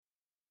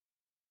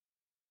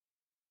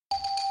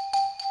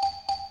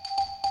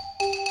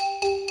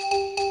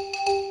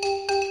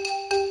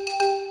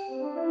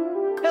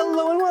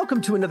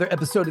Welcome to another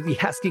episode of the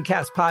Haskin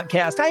Cast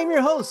podcast. I am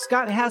your host,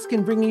 Scott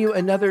Haskin, bringing you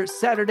another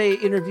Saturday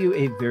interview,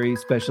 a very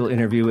special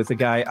interview with a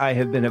guy I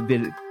have been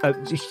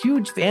a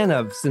huge fan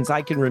of since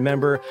I can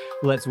remember.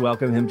 Let's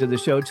welcome him to the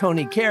show,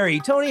 Tony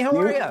Carey. Tony, how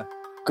are you?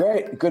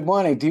 Great. Good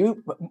morning. Do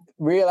you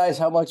realize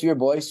how much your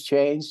voice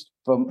changed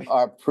from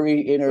our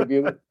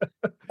pre-interview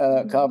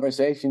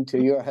conversation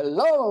to your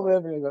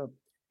hello?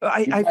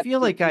 I feel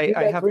like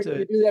I have to...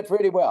 You do that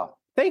pretty well.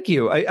 Thank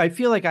you. I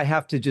feel like I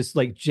have to just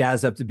like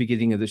jazz up the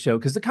beginning of the show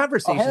because the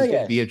conversation is going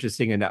to be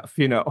interesting enough,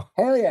 you know?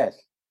 Hell yes.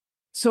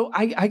 So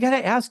I got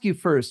to ask you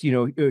first, you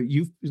know,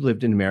 you've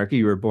lived in America,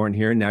 you were born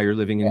here, and now you're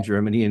living in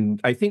Germany.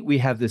 And I think we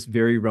have this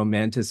very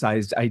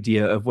romanticized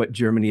idea of what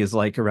Germany is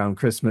like around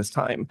Christmas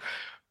time.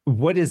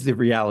 What is the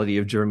reality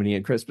of Germany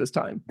at Christmas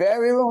time?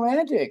 Very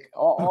romantic.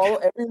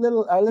 I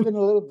live in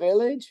a little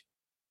village,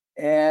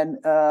 and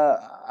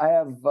I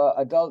have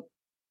adult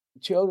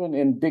children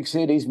in big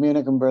cities,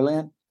 Munich and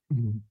Berlin.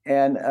 Mm-hmm.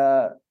 And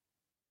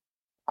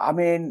I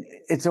mean,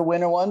 it's a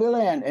winter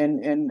wonderland,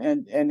 and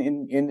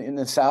in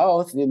the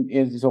South,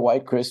 it's a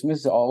white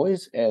Christmas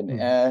always,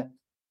 and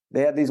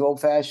they have these old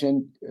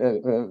fashioned.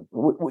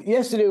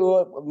 Yesterday,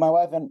 my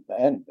wife and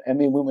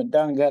me, we went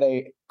down and got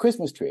a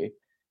Christmas tree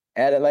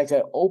at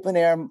an open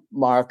air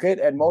market,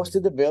 and most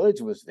of the village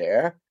was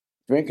there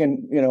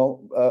drinking,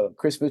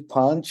 Christmas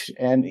punch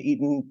and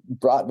eating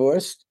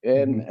bratwurst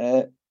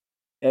and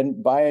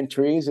buying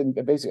trees, and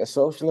basically a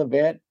social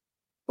event.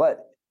 But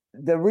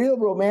the real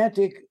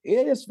romantic,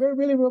 it's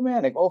really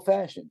romantic,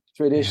 old-fashioned,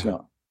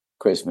 traditional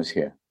Christmas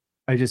here.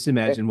 I just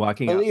imagine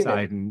walking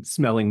outside and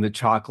smelling the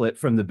chocolate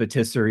from the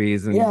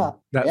patisseries and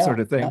that sort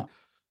of thing.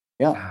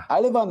 Yeah.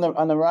 I live on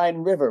the Rhine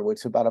River, which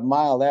is about a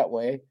mile that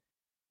way.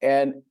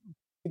 And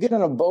you get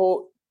on a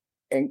boat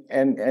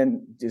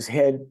and just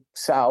head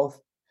south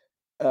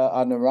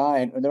on the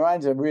Rhine. And the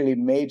Rhine's a really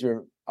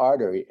major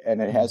artery,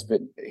 and it has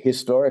been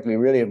historically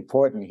really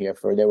important here.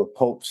 There were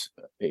popes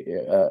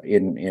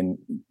in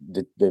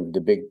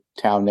the big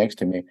town next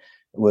to me. It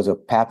was a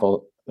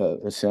papal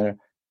center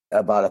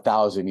about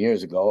 1,000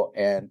 years ago,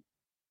 and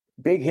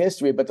big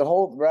history. But the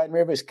whole Rhine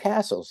River is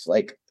castles,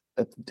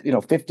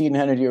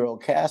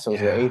 1,500-year-old castles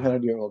or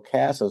 800-year-old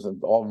castles,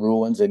 of all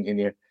ruins, and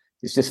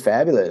it's just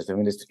fabulous. I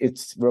mean,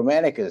 it's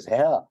romantic as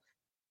hell.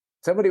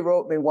 Somebody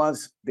wrote me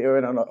once, they were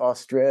in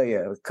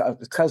Australia, a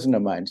cousin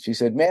of mine. She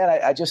said, man,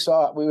 I just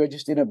saw, we were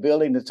just in a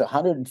building that's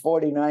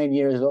 149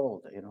 years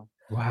old,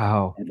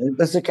 Wow. And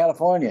this is a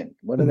Californian.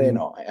 What do they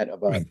know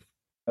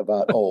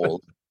about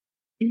old?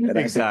 And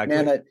exactly.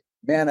 I said,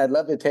 man, I'd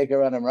love to take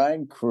her on a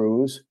Rhine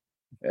cruise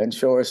and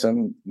show her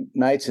some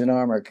knights in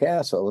armor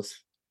castles.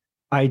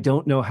 I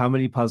don't know how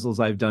many puzzles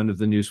I've done of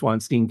the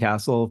Neuschwanstein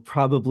Castle,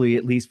 probably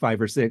at least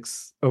 5 or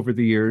 6 over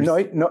the years.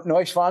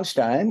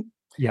 Neuschwanstein.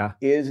 Yeah.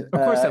 Of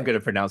course, I'm going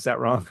to pronounce that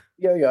wrong.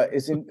 Yeah.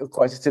 It's in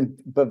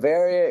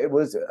Bavaria. It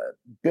was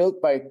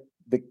built by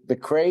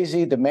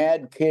the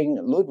mad King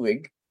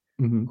Ludwig,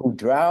 who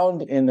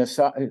drowned in the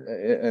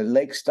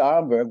Lake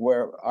Starnberg,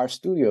 where our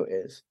studio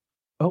is.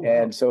 Oh, wow.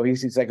 And so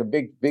he's like a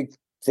big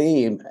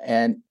theme.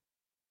 And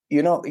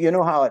you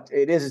know how it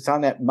is. It's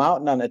on that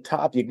mountain on the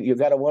top. You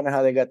got to wonder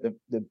how they got the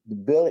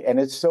building, and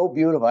it's so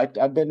beautiful.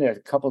 I've been there a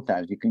couple of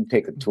times. You can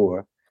take a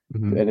tour,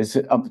 and it's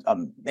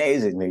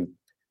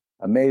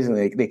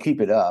amazingly, they keep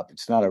it up.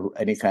 It's not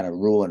any kind of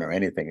ruin or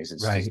anything. It's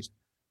just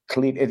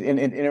clean. And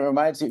it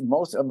reminds you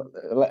most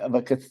of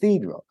a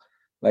cathedral,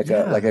 like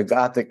a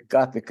Gothic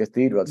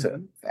cathedral. It's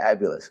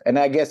fabulous. And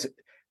I guess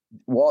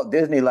Walt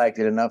Disney liked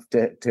it enough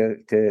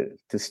to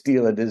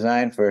steal a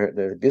design for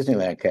the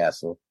Disneyland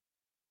castle.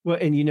 Well,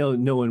 and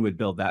no one would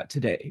build that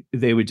today.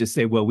 They would just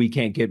say, well, we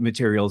can't get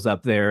materials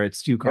up there.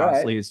 It's too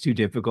costly. Right. It's too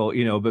difficult,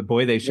 but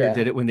boy, they sure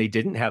did it when they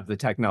didn't have the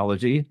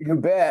technology. You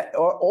bet.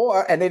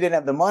 And they didn't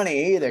have the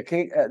money either.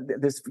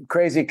 This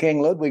crazy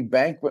King Ludwig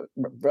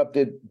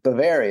bankrupted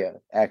Bavaria,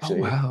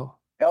 actually. Oh, wow.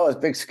 That was a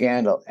big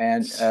scandal.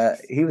 And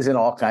he was in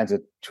all kinds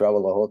of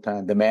trouble the whole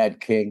time. The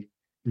Mad King.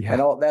 Yeah.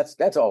 And all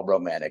that's all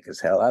romantic as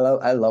hell.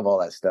 I love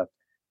all that stuff.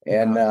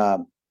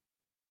 And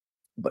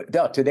but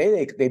no,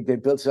 today they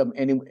build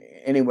something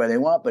anywhere they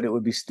want, but it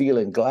would be steel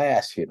and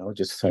glass,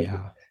 just like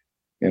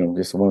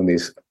just one of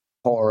these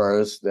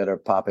horrors that are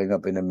popping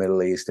up in the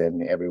Middle East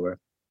and everywhere.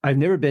 I've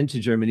never been to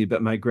Germany,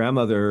 but my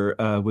grandmother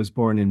was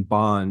born in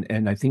Bonn,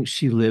 and I think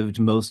she lived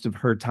most of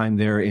her time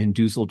there in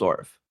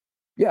Dusseldorf.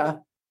 Yeah,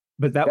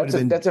 but that's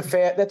a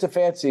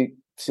fancy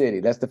city.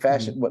 That's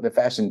the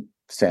fashion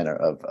center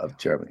of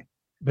Germany.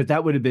 But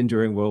that would have been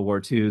during World War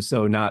II,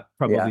 so not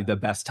probably the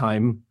best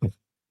time.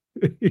 Well,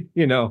 I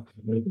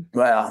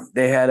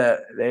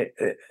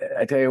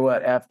tell you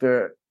what,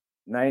 after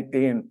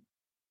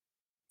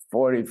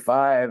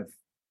 1945,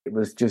 it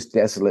was just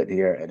desolate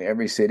here, and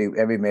every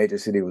major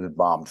city was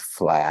bombed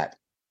flat.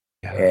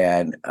 Yeah.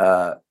 And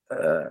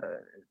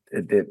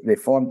they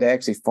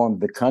actually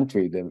formed the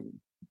country, the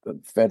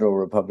Federal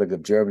Republic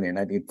of Germany, in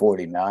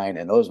 1949,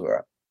 and those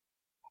were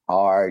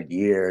hard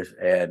years.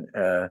 And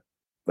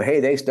but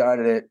hey, they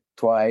started it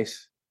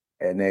twice,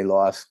 and they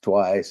lost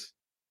twice.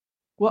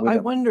 Well, I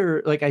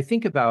wonder, like, I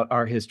think about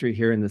our history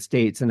here in the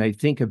States, and I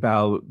think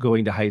about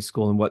going to high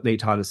school and what they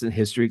taught us in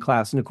history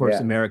class. And of course,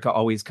 Yeah. America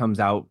always comes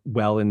out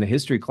well in the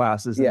history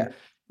classes. And Yeah.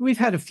 we've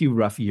had a few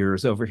rough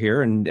years over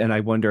here, and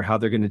I wonder how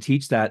they're going to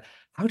teach that.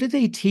 How do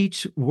they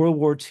teach World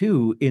War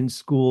II in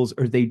schools,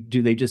 or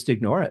do they just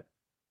ignore it?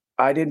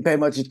 I didn't pay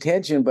much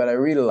attention, but I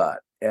read a lot,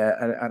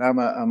 and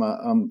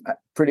I'm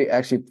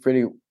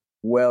pretty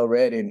well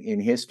read in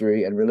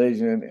history and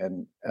religion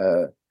and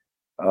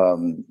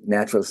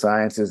natural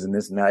sciences and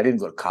this and that. I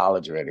didn't go to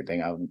college or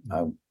anything.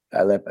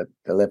 I left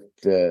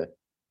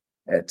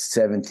at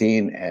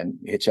 17 and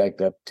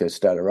hitchhiked up to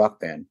start a rock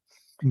band.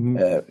 Mhm.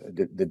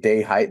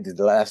 The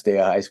last day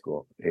of high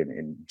school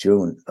in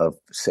June of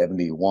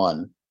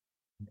 71,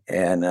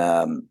 and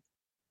I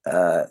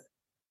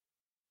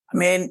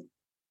mean,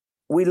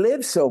 we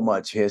lived so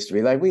much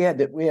history. Like we had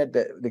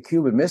the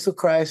Cuban Missile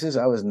Crisis.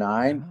 I was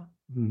 9,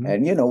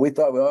 and we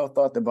all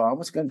thought the bomb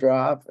was going to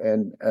drop,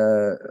 and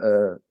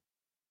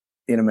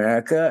in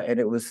America, and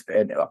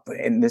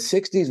in the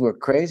 60s were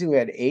crazy. We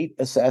had 8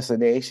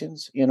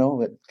 assassinations,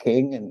 with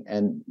King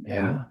and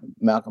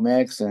Malcolm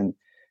X and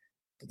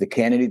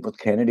both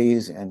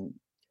Kennedys, and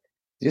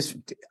just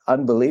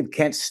unbelievable.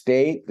 Kent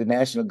State, the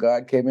National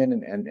Guard came in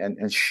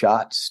and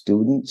shot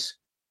students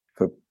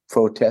for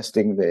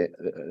protesting the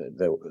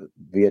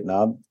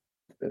Vietnam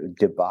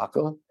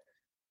debacle.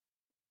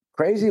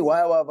 Crazy,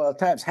 wild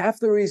times. Half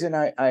the reason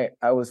I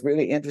was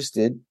really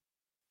interested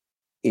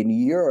in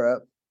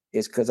Europe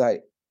is because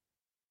I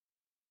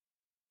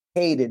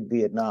hated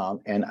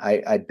Vietnam, and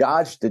I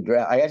dodged the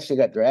draft. I actually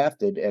got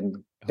drafted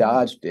and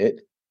dodged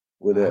it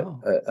with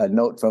a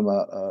note from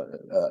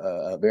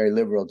a very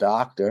liberal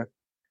doctor.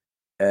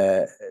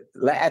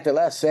 At the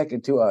last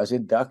second, too, I was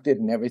inducted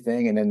and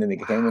everything, and then they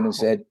came in and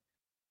said,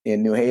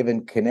 in New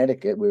Haven,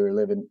 Connecticut, we were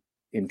living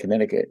in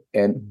Connecticut,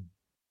 and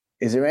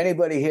is there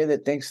anybody here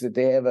that thinks that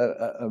they have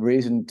a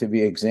reason to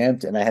be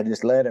exempt? And I had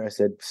this letter. I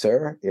said,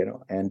 sir,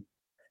 and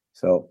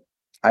so,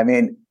 I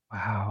mean,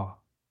 wow.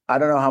 I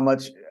don't know how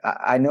much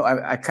I know.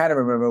 I kind of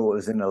remember what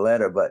was in the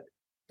letter, but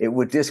it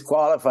would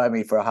disqualify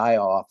me for high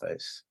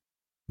office.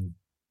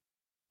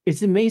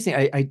 It's amazing.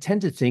 I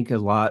tend to think a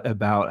lot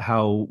about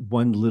how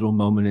one little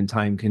moment in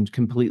time can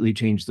completely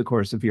change the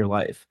course of your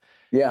life.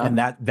 Yeah. And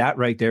that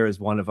right there is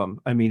one of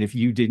them. I mean, if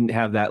you didn't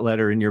have that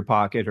letter in your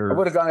pocket, or I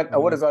would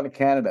have gone to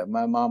Canada.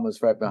 My mom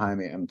was right behind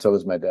me, and so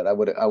was my dad. I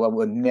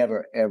would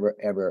never, ever,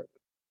 ever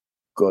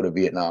go to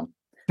Vietnam.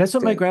 That's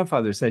what my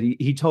grandfather said.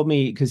 He told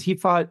me, because he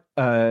fought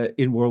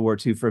in World War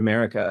II for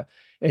America.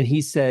 And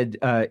he said,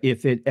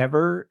 if it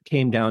ever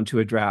came down to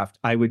a draft,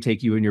 I would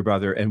take you and your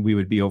brother, and we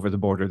would be over the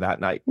border that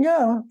night.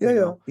 Yeah.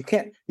 You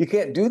can't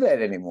do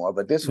that anymore.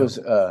 But this was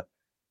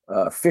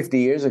 50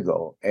 years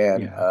ago,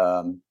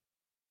 and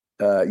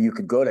you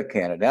could go to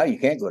Canada. Now you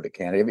can't go to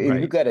Canada.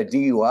 If you got a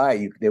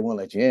DUI, they won't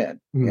let you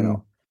in.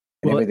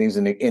 And everything's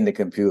in the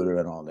computer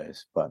and all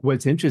this. But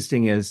what's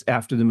interesting is,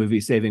 after the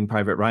movie Saving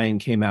Private Ryan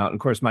came out, and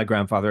of course my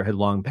grandfather had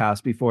long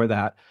passed before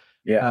that.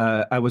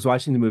 I was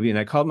watching the movie, and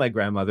I called my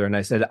grandmother and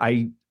I said,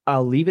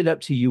 I'll leave it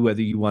up to you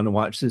whether you want to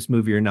watch this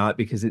movie or not,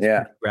 because it's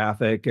pretty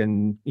graphic,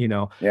 and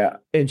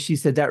And she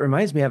said, that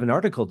reminds me, I have an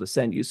article to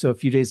send you. So a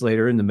few days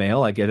later in the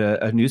mail, I get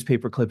a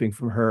newspaper clipping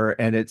from her,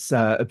 and it's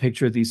a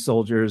picture of these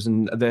soldiers,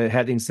 and the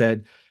heading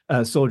said,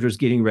 soldiers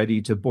getting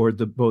ready to board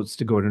the boats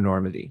to go to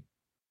Normandy.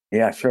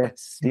 Yeah, sure. And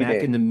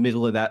smack in the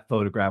middle of that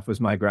photograph was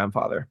my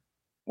grandfather.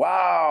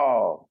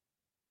 Wow.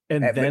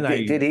 And then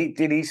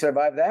did he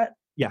survive that?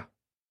 Yeah.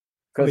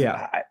 Because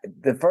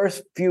the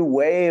first few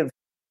waves,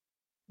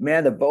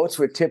 man, the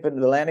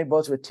landing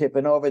boats were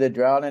tipping over, they're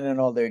drowning in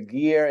all their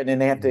gear, and then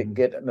they have to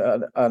get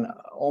on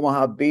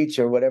Omaha Beach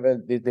or whatever.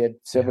 They had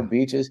several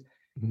beaches,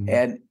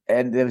 and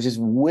there was just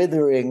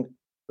withering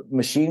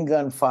machine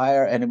gun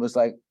fire, and it was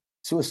like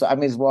suicide. I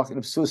mean, it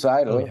was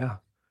suicidal.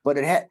 But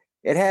it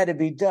had to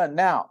be done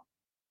now.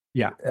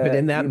 Yeah, but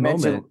in that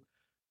moment,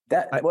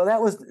 that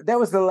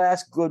was the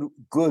last good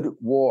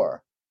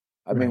war.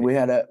 I mean, we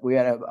had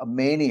a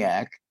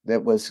maniac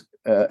that was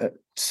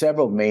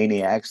several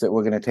maniacs that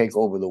were going to take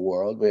over the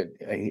world. We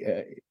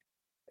had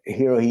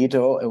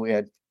Hirohito, and we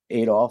had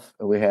Adolf,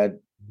 and we had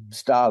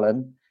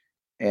Stalin,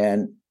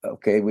 and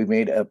we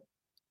made a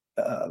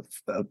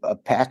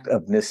pact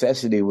of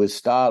necessity with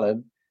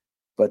Stalin,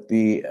 but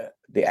the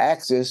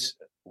Axis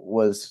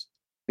was.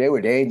 They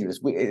were dangerous.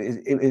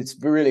 It's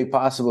really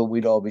possible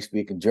we'd all be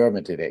speaking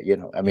German today.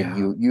 I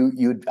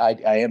mean,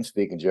 I am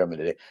speaking German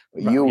today,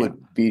 but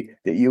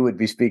you would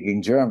be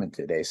speaking German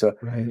today. So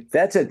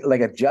that's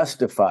like a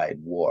justified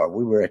war.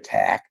 We were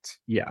attacked.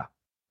 Yeah.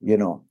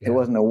 It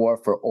wasn't a war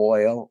for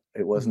oil.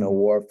 It wasn't a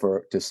war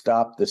to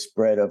stop the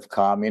spread of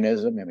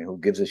communism. I mean, who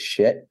gives a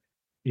shit?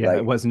 Yeah,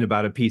 it wasn't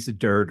about a piece of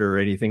dirt or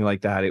anything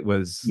like that. It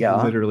was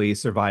literally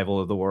survival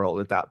of the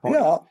world at that point.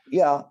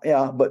 Yeah.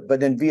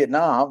 But in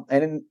Vietnam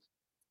and in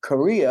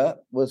Korea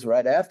was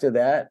right after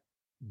that,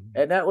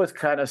 and that was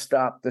kind of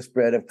stopped the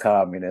spread of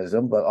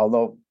communism. But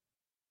although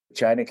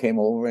China came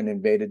over and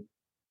invaded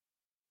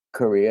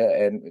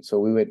Korea, and so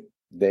we went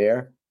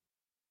there,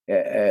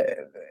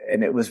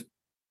 and it was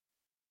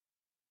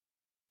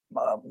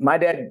My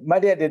dad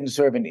didn't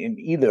serve in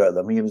either of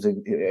them. He was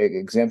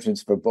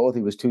exemptions for both.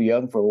 He was too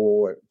young for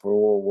World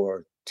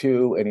War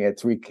II, and he had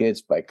 3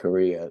 kids by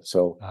Korea.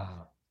 So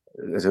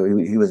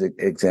he was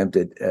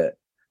exempted.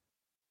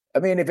 I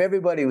mean, if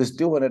everybody was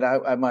doing it,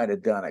 I might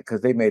have done it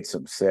because they made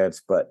some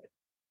sense. But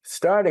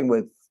starting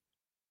with,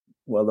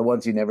 well, the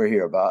ones you never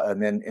hear about,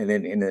 and then in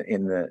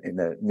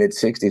the mid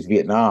 '60s,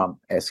 Vietnam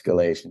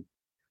escalation.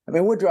 I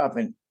mean, we're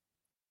dropping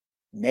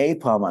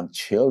napalm on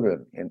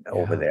children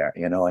over there,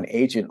 and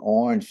Agent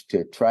Orange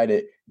to try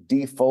to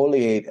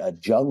defoliate a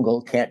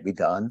jungle can't be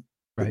done.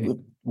 Right. It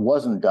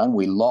wasn't done.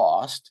 We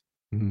lost.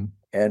 Mm-hmm.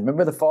 And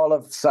remember the fall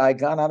of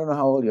Saigon? I don't know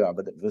how old you are,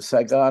 but the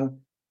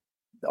Saigon,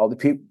 all the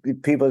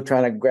people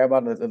trying to grab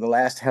onto the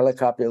last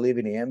helicopter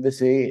leaving the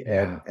embassy,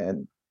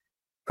 and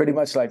pretty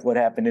much like what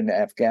happened in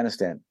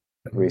Afghanistan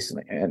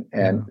recently,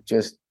 and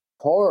just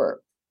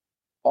horror,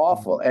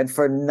 awful, and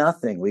for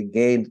nothing. We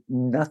gained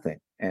nothing,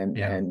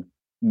 and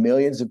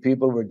millions of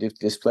people were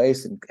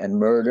displaced and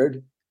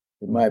murdered.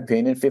 In my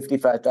opinion,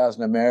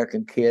 55,000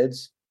 American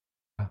kids.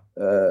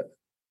 The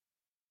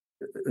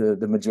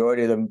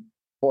majority of them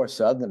poor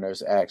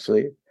Southerners,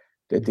 actually,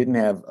 that didn't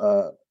have.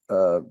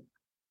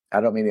 I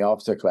don't mean the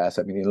officer class.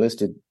 I mean the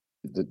enlisted,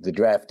 the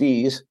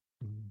draftees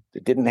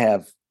that didn't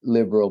have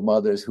liberal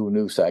mothers who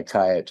knew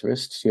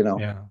psychiatrists.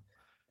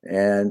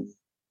 And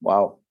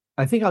wow.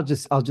 I think I'll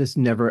just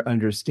never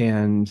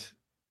understand.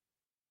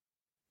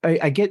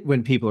 I get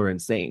when people are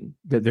insane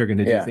that they're going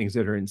to do things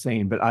that are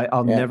insane, but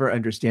I'll never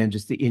understand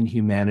just the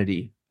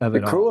inhumanity of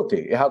it all. The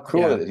cruelty, how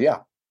cruel it is. Yeah,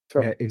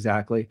 sure. Yeah,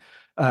 exactly.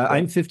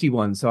 I'm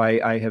 51, so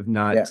I have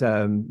not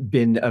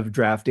been of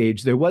draft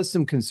age. There was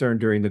some concern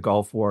during the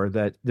Gulf War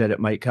that it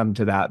might come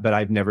to that, but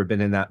I've never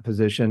been in that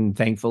position,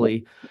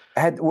 thankfully.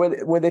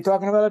 Were they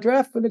talking about a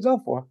draft for the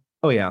Gulf War?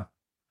 Oh, yeah.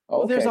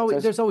 Oh, well,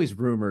 there's always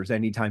rumors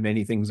anytime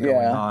anything's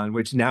going on,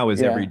 which now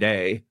is every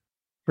day,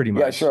 pretty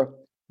much. Yeah, sure.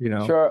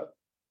 Sure.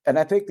 And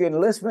I think the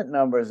enlistment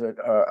numbers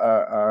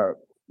are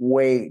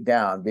way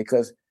down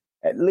because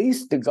at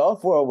least the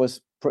Gulf War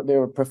they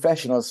were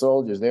professional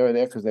soldiers. They were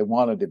there because they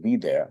wanted to be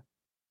there,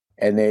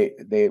 and they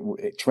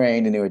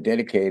trained and they were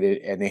dedicated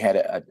and they had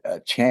a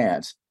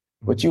chance.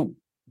 But you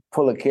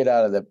pull a kid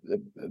out of the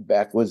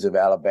backwoods of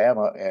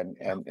Alabama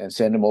and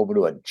send him over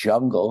to a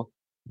jungle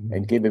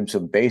and give him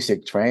some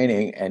basic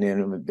training, and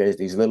then there's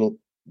these little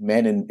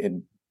men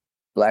in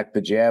black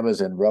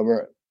pajamas and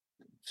rubber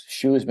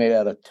shoes made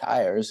out of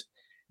tires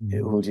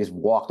who just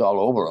walked all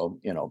over them,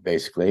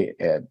 basically.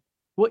 And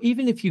well,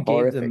 even if you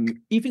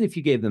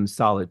gave them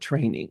solid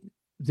training,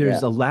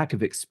 there's a lack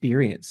of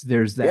experience.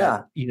 There's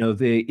that,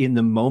 in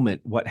the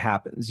moment, what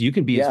happens. You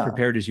can be as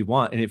prepared as you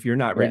want, and if you're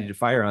not ready to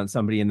fire on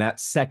somebody in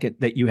that second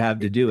that you have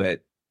to do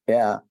it,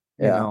 and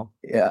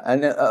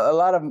there's a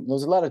lot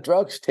of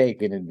drugs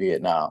taken in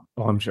Vietnam.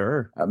 Oh, I'm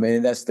sure. I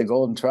mean, that's the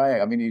golden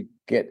triangle. I mean, you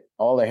get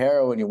all the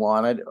heroin you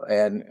wanted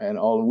and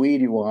all the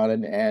weed you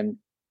wanted, and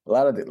a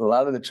lot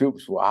of the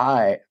troops were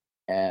high,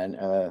 and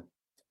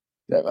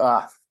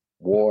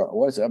war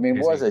was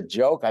a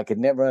joke. I could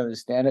never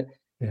understand it.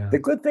 Yeah. The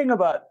good thing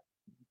about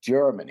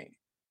Germany,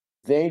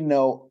 they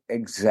know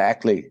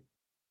exactly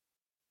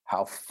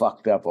how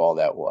fucked up all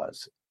that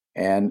was,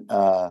 and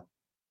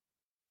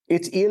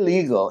it's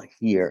illegal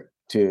here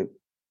to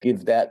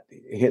give that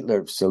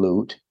Hitler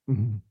salute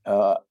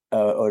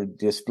or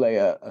display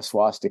a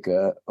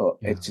swastika.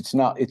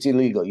 It's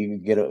illegal. You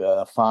can get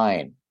a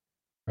fine.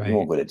 Right. You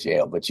won't go to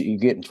jail, but you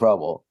get in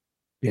trouble.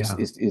 Yeah.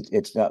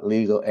 It's not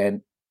legal,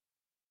 and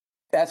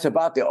that's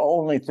about the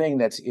only thing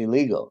that's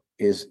illegal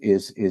is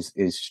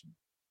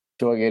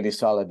showing any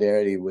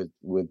solidarity with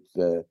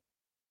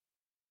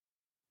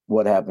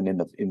what happened in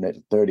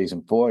the 30s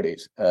and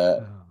 40s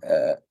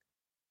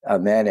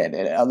on that end.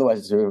 And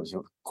otherwise, it was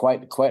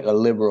quite a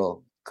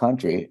liberal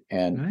country,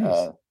 and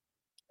nice.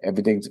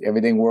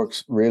 Everything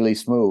works really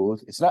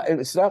smooth. It's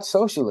not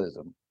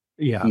socialism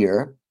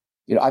here.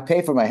 I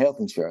pay for my health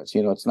insurance.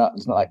 It's not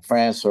like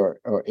France or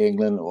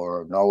England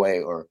or Norway,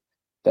 or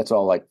that's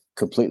all like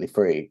completely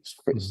free.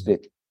 It's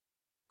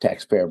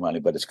taxpayer money,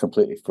 but it's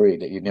completely free.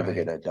 That you never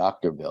get a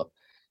doctor bill.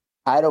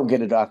 I don't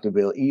get a doctor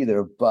bill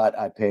either, but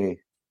I pay.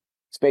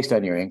 It's based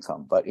on your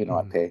income, but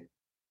I pay.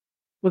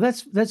 Well,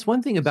 that's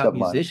one thing about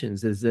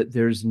musicians is that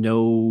there's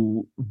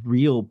no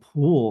real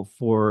pool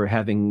for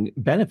having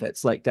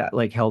benefits like that,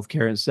 like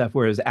healthcare and stuff.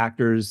 Whereas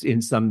actors,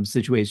 in some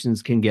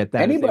situations, can get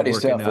that.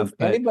 Anybody's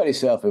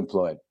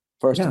self-employed.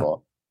 First of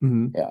all,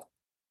 and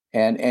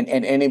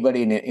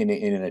anybody in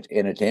the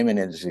entertainment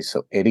industry.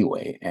 So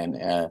anyway,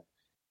 and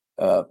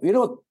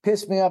what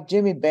pissed me off?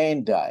 Jimmy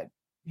Bain died.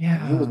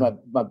 Yeah, he was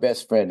my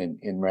best friend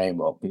in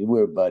Rainbow. We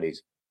were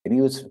buddies, and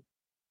he was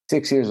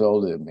 6 years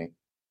older than me.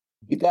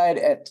 He died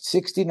at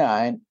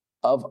 69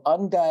 of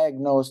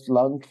undiagnosed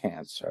lung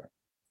cancer.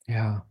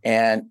 Yeah.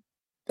 And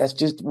that's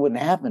just wouldn't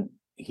happen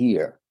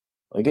here.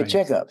 We get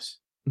checkups,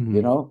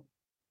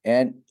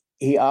 and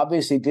he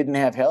obviously didn't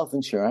have health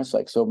insurance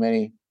like so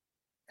many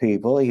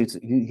people. I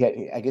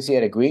guess he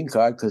had a green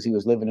card because he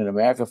was living in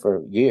America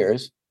for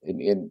years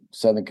in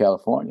Southern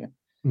California,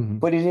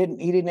 but he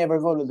didn't ever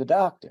go to the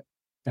doctor.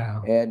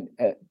 Oh. And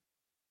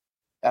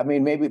I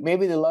mean,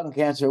 maybe the lung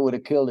cancer would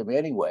have killed him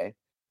anyway,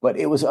 but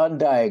it was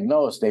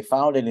undiagnosed. They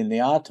found it in the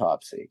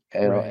autopsy,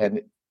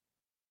 and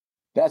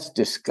that's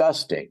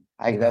disgusting.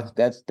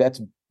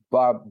 That's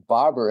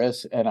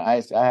barbarous, and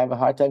I have a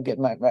hard time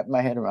getting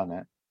my head around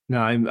that. No,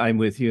 I'm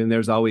with you. And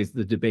there's always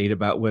the debate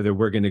about whether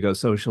we're going to go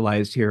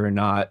socialized here or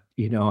not.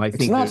 I It's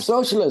think not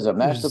socialism.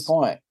 That's the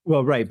point.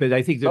 Well, right. But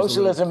I think there's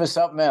socialism is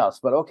something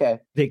else, but okay.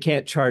 They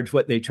can't charge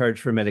what they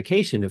charge for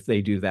medication if they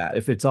do that,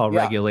 if it's all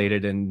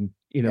regulated. And,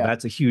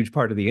 that's a huge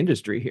part of the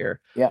industry here.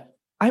 Yeah.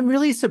 I'm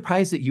really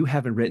surprised that you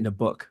haven't written a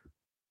book.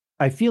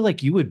 I feel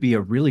like you would be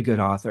a really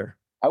good author.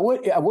 I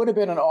would have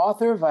been an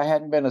author if I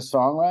hadn't been a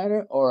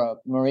songwriter or a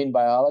marine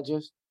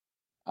biologist.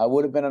 I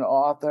would have been an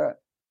author.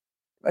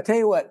 I tell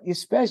you what, you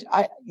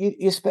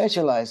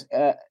specialize.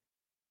 There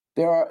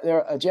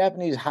are a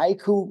Japanese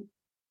haiku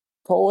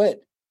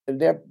poet.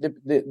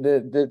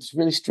 There's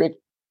really strict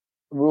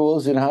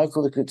rules in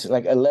haiku. It's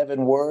like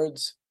 11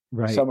 words.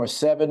 Right. Some are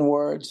 7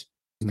 words.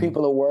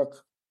 People who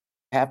work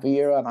half a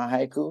year on a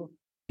haiku.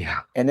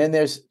 Yeah. And then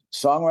there's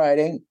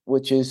songwriting,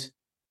 which is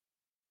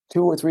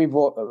 2 or 3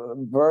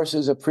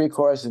 verses, a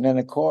pre-chorus, and then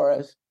a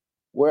chorus,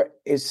 where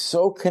it's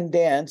so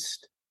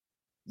condensed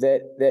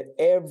that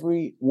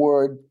every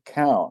word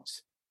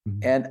counts.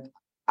 And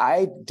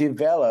I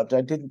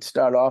didn't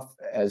start off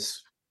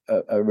as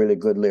a really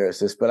good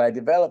lyricist, but I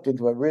developed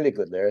into a really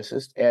good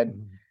lyricist.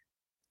 And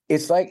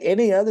it's like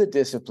any other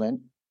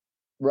discipline,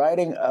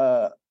 writing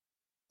a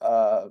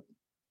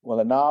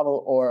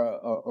novel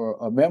or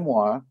a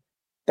memoir.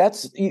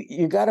 That's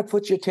you got to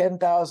put your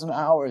 10,000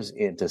 hours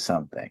into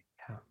something,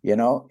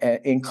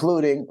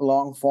 including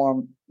long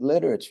form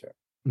literature.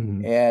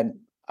 And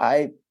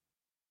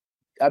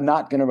I'm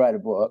not going to write a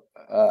book.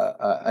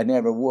 I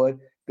never would,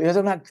 because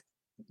I'm not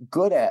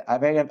good at. I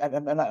mean,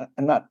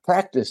 I'm not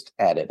practiced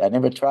at it. I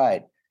never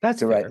tried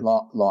to write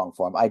long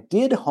form. I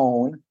did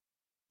hone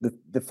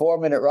the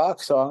 4-minute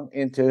rock song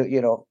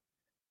into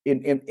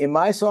in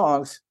my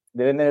songs.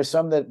 Then there's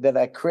some that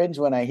I cringe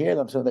when I hear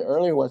them. So the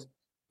earlier ones,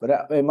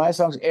 but in my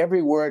songs,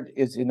 every word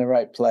is in the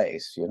right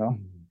place.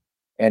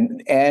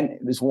 And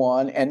there's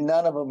one, and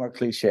none of them are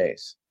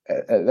cliches.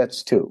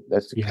 That's 2.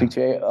 That's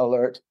cliche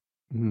alert.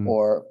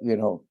 Or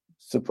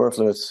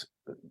superfluous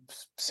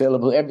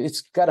syllable.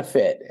 It's got to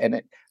fit,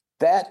 and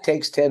that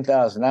takes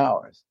 10,000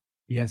 hours.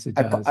 Yes, it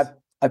does.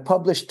 I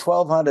published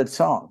 1,200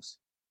 songs.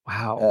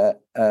 Wow.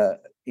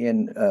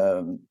 In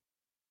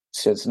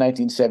since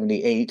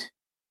 1978,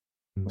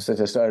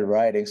 since I started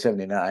writing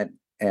 79,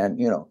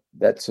 and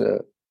that's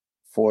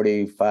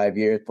 45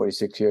 years,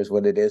 46 years,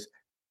 what it is,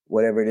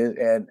 whatever it is,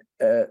 and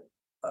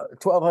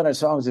 1,200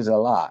 songs is a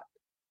lot,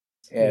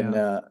 and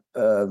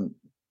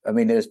I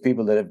mean, there's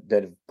people that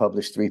have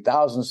published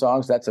 3,000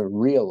 songs. That's a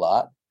real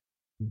lot.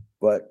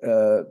 But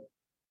a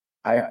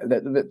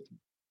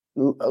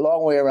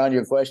long way around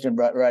your question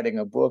about writing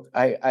a book,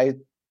 I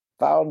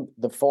found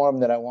the form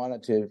that I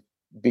wanted to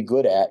be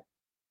good at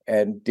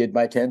and did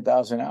my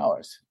 10,000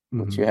 hours,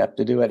 which you have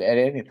to do at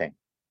anything.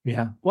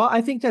 Yeah. Well,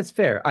 I think that's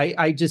fair.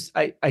 I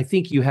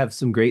think you have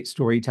some great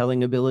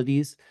storytelling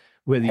abilities,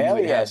 whether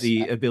you have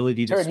the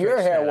ability to turn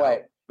your hair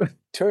white.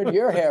 Turn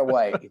your hair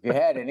white if you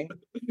had any.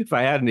 If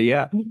I had any,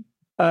 yeah.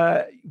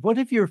 What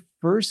if your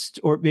first,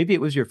 or maybe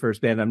it was your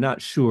first band, I'm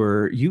not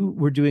sure, you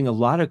were doing a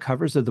lot of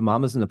covers of the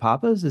Mamas and the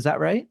Papas, is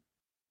that right?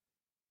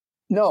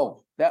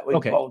 No, that was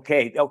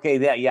okay.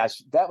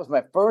 That was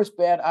my first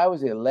band. I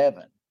was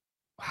 11.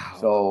 Wow.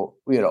 So,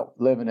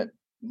 living at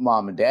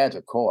mom and dad's,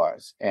 of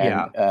course. And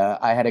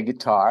I had a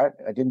guitar.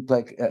 I didn't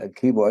play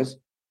keyboards.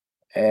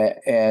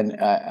 And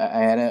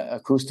I had an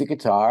acoustic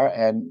guitar,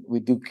 and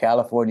we'd do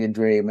California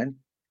Dreamin',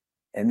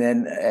 and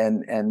then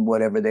and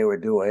whatever they were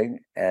doing.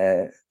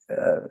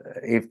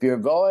 If you're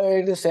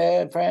going to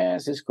San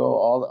Francisco,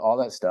 all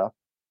that stuff.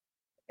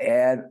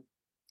 And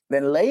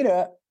then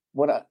later,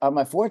 on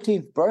my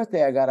 14th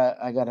birthday, I got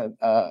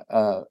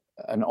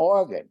an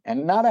organ,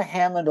 and not a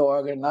Hammond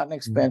organ, not an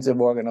expensive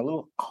organ, a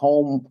little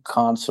home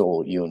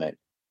console unit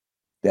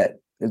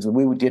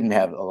we didn't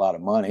have a lot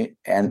of money.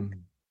 And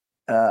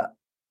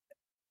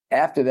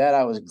after that,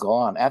 I was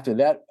gone. After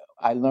that,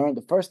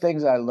 the first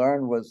things I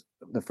learned was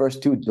the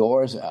first 2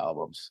 Doors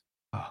albums,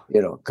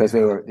 because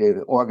they were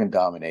organ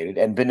dominated,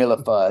 and Vanilla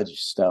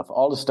Fudge stuff,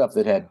 all the stuff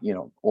that had,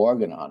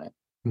 organ on it.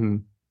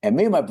 And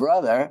me and my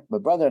brother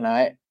and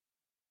I,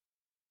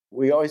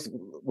 we always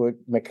were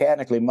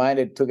mechanically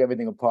minded, took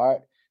everything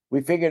apart.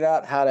 We figured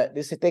out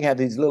this thing had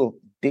these little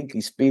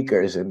dinky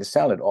speakers, and it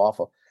sounded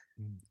awful.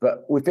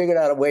 But we figured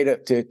out a way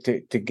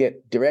to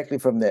get directly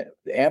from the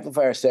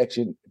amplifier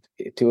section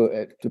to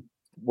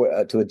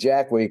a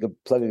jack where you could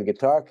plug a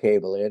guitar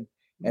cable in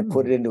and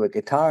put it into a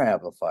guitar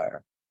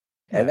amplifier.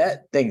 And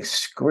that thing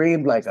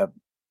screamed like a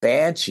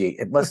banshee.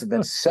 It must have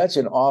been such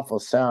an awful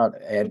sound.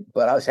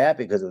 But I was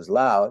happy because it was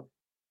loud.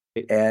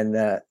 And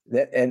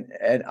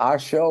our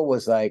show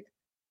was like,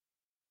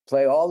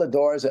 play all the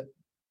Doors,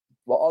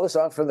 all the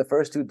songs from the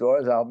first 2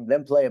 Doors album,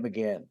 then play them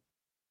again.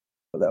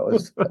 So that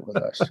was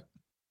our show.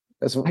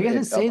 I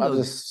gotta say, I was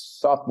a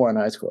sophomore in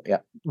high school. Yeah.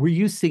 Were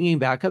you singing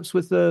backups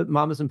with the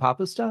Mamas and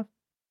Papas stuff?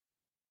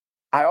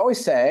 I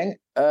always sang.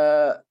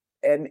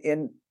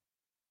 And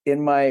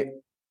in my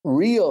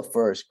real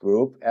first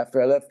group,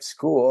 after I left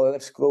school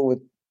with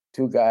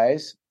two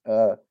guys.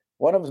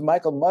 One of them was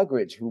Michael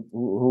Mugridge,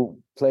 who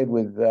played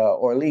with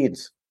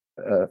Orleans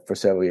for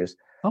several years.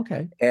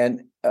 Okay.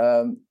 And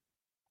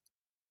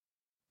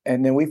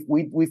then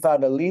we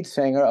found a lead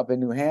singer up in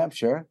New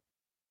Hampshire.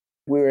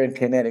 We were in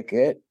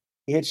Connecticut.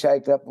 He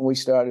hitchhiked up and we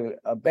started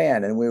a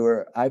band. And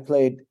I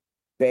played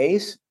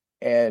bass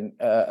and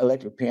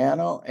electric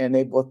piano, and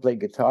they both played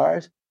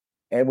guitars.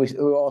 And we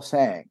all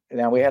sang.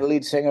 Now, we had a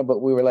lead singer,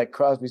 but we were like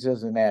Crosby,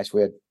 Stills, and Nash.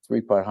 We had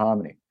 3-part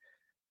harmony.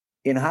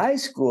 In high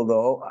school,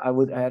 though, I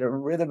had a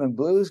rhythm and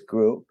blues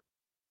group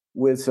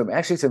with some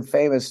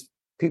famous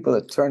people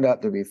that turned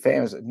out to be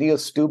famous. Neil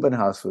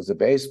Steubenhaus was the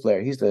bass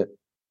player. He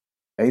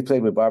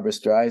played with Barbra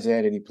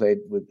Streisand, and he played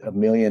with a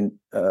million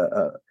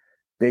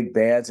big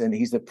bands. And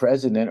he's the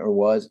president, or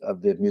was,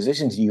 of the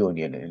Musicians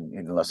Union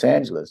in Los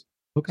Angeles.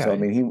 Okay. So I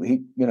mean,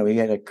 he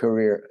had a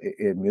career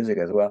in music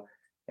as well.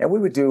 And we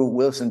would do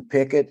Wilson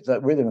Pickett,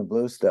 rhythm and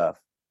blues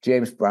stuff,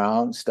 James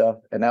Brown stuff,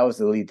 and I was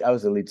the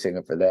lead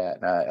singer for that,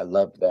 and I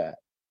loved that.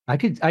 I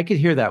could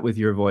hear that with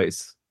your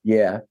voice.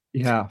 Yeah,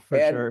 for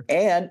sure.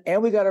 And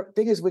we got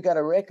we got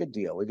a record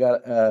deal. We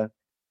got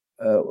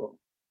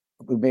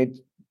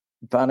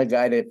found a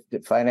guy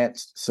that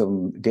financed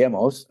some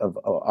demos of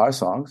our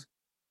songs,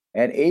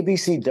 and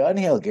ABC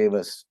Dunhill gave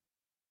us,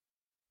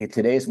 in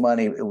today's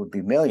money, it would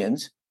be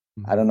millions.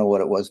 Mm-hmm. I don't know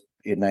what it was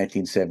in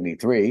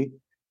 1973,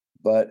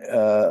 but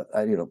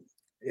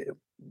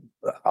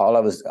all I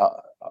was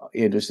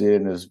interested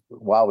in is,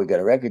 wow, we got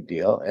a record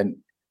deal. And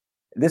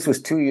this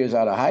was 2 years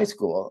out of high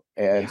school.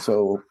 And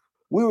so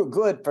we were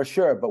good for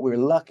sure, but we were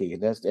lucky.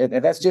 And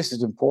that's just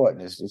as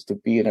important, as to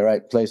be in the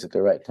right place at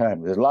the right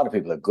time. There's a lot of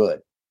people that are good.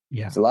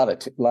 Yeah. There's a lot of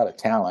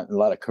talent, and a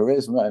lot of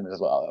charisma, and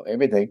there's a lot of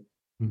everything.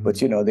 Mm-hmm. But,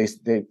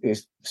 they're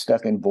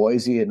stuck in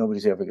Boise, and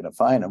nobody's ever going to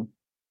find them.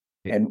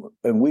 Yeah.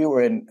 And we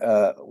were in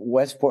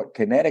Westport,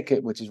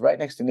 Connecticut, which is right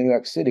next to New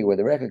York City, where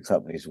the record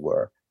companies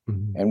were.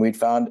 Mm-hmm. And we'd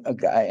found a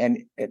guy,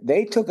 and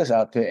they took us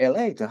out to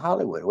LA, to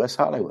Hollywood, West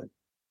Hollywood.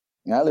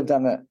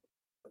 And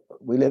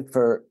we lived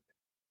for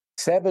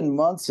 7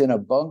 months in a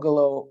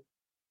bungalow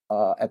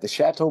at the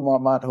Chateau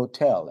Marmont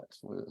Hotel. That's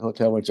the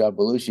hotel where John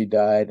Belushi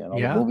died, and all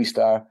the movie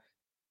star,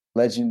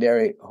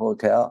 legendary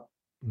hotel,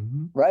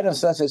 right on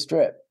Sunset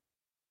Strip.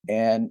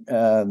 And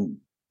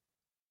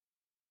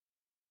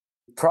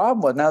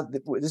problem was, now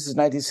this is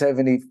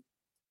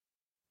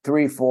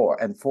 1973,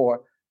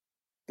 4.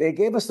 They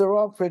gave us the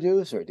wrong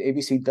producer. The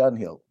ABC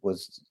Dunhill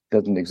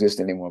doesn't exist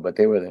anymore, but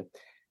they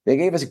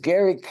gave us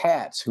Gary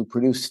Katz, who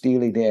produced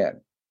Steely Dan,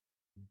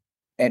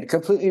 and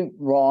completely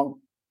wrong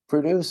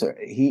producer.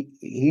 He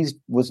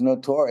was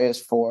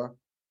notorious for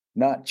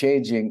not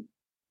changing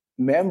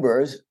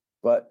members,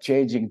 but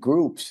changing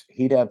groups.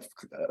 He'd have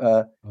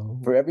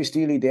for every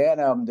Steely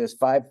Dan album, there's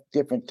 5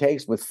 different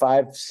takes with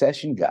 5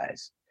 session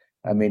guys.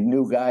 I mean,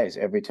 new guys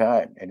every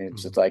time, and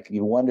it's just like,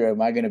 you wonder,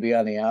 am I going to be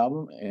on the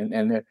album?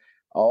 And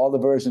all the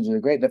versions are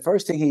great. The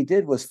first thing he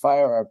did was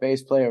fire our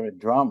bass player and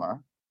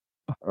drummer,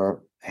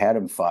 or had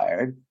him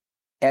fired,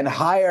 and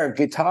hire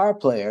guitar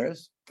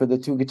players for the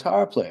 2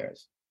 guitar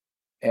players.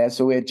 And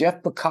so we had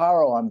Jeff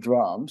Porcaro on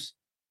drums.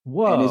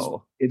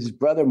 Whoa! And his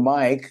brother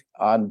Mike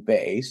on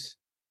bass.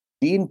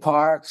 Dean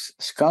Parks,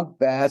 Skunk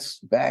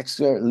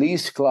Baxter, Lee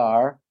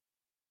Sklar,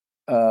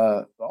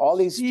 all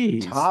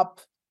these top.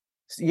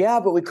 Yeah,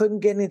 but we couldn't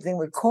get anything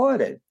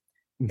recorded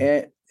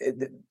and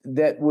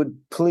that would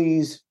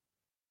please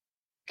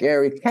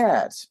Gary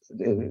Katz.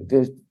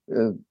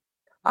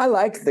 I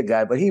liked the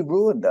guy, but he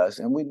ruined us,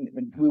 and we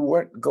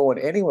weren't going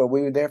anywhere.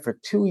 We were there for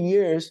 2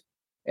 years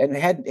and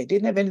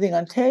didn't have anything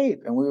on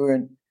tape, and we were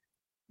in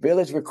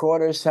Village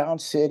Recorders,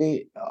 Sound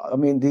City. I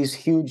mean, these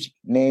huge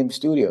name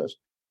studios,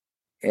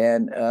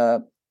 and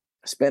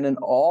spending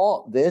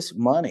all this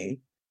money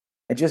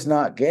and just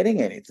not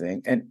getting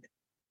anything. And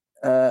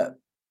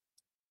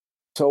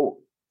so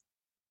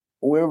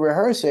we're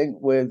rehearsing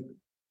with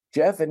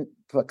Jeff and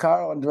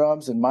Porcaro on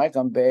drums and Mike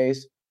on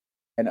bass,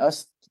 and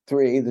us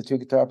 3, the 2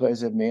 guitar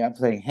players and me. I'm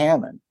playing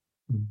Hammond.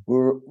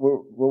 We're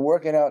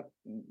working out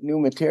new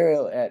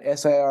material at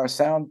SIR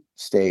Sound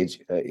Stage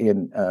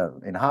in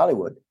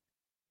Hollywood,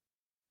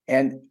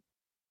 and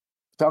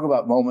talk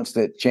about moments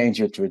that change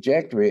your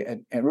trajectory.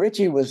 And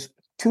Richie was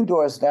 2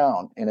 doors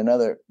down in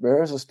another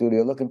rehearsal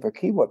studio looking for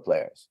keyboard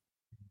players,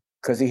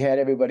 because he had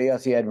everybody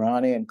else. He had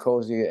Ronnie and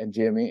Cozy and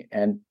Jimmy,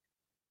 and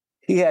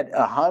he had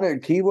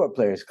 100 keyboard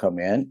players come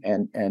in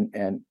and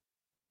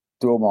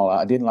threw them all out.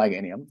 I didn't like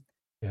any of them.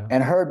 Yeah.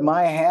 And heard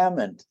my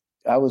Hammond.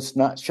 I was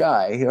not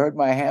shy. He heard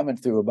my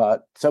Hammond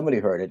somebody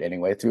heard it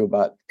anyway, through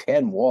about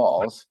 10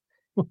 walls,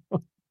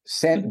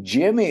 sent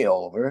Jimmy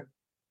over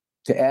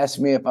to ask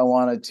me if I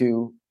wanted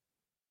to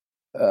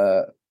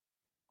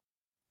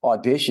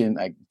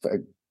audition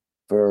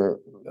for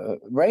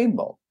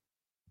Rainbow.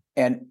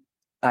 And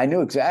I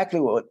knew exactly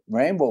what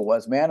Rainbow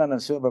was. Man on a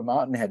Silver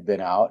Mountain had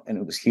been out, and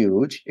it was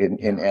huge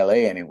in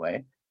LA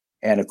anyway.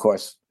 And of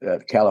course,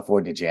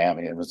 California Jam,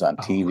 and it was on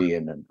TV,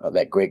 and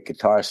that great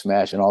guitar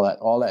smash and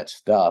all that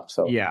stuff.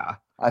 So Yeah.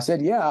 I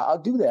said, yeah,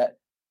 I'll do that.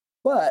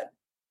 But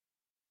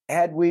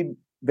had we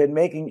been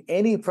making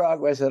any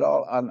progress at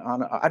all on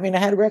I mean, I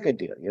had a record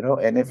deal,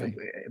 and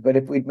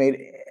if we'd made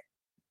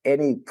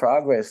any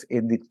progress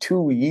in the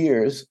 2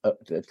 years of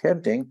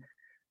attempting,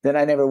 then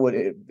it never would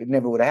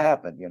have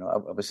happened.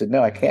 I said,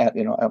 no, I can't.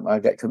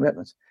 I've got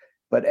commitments.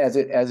 But as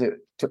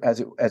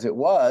it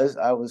was,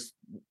 I was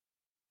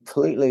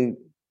completely,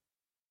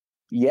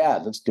 yeah,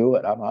 let's do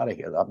it. I'm out of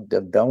here. I'm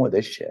done with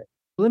this shit.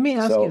 Let me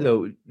ask you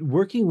though,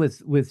 working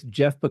with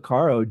Jeff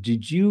Porcaro,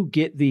 did you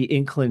get the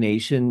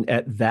inclination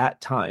at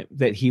that time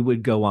that he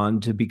would go on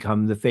to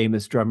become the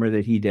famous drummer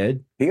that he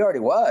did? He already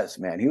was,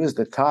 man. He was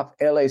the top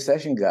LA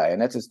session guy,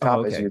 and that's as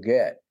top as you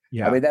get.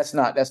 Yeah. I mean, that's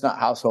not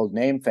household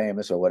name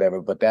famous or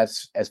whatever, but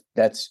that's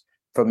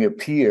from your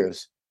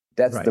peers.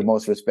 That's the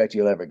most respect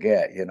you'll ever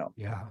get.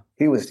 Yeah.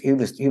 He was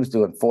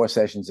doing 4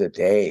 sessions a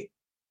day,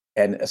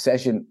 and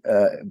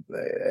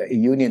a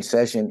union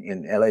session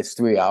in LA is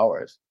 3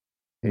 hours.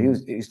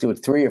 Mm-hmm. He was doing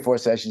 3 or 4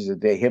 sessions a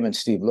day. Him and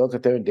Steve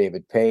Lukather,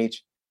 David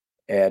Page,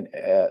 and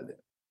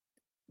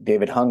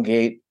David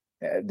Hungate,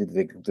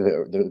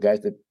 the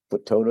guys that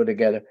put Toto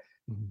together.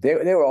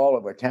 Mm-hmm. They were all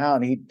over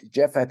town.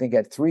 Jeff, I think,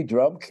 had 3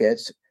 drum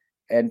kits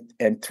and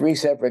 3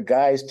 separate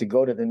guys to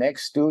go to the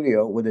next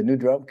studio with a new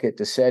drum kit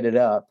to set it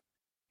up,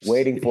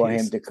 waiting for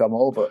him to come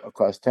over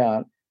across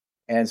town.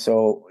 And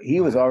so he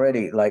was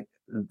already like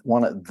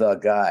one of the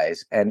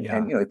guys, and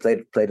he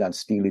played on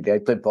Steely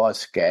Dan, played Boz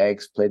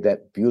Scaggs, played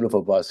that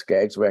beautiful Boz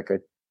Scaggs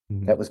record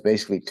that was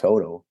basically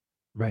Toto,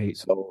 right?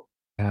 So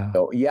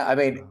I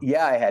mean,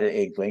 I had an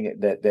inkling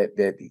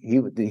that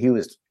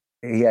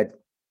he had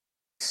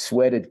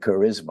sweated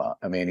charisma.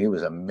 I mean, he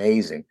was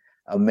amazing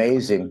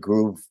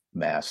groove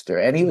master,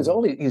 and he was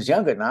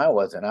younger than I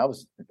was, and I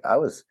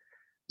was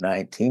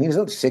 19. He was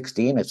only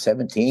 16 at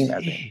 17. Jeez.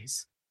 I think.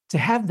 To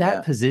have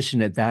that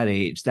position at that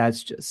age,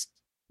 that's just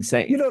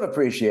insane. You don't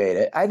appreciate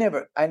it. I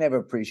never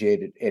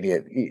appreciated any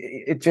of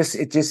it.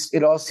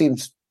 It all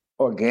seems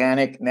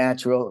organic,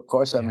 natural. Of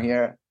course, I'm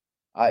here.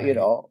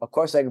 Of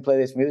course, I can play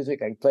this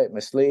music. I can play it in my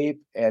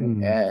sleep,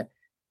 and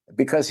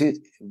because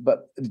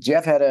but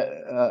Jeff had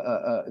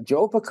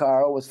Joe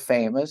Porcaro was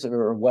famous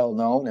or well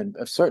known and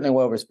certainly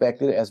well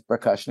respected as a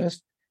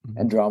percussionist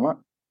and drummer,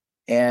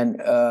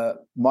 and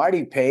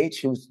Marty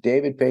Page, who's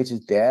David Page's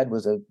dad,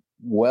 was a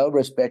well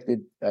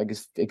respected. I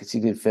guess they could see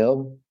he did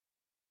film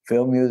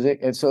music,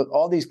 and so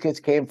all these kids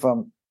came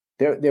from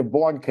they're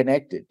born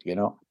connected,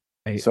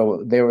 Right.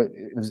 So they were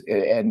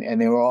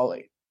and they were all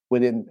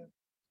within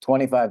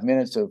 25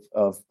 minutes of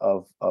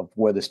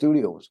where the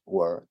studios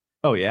were.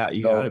 Oh yeah,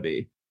 you gotta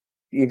be.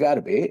 You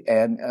gotta be,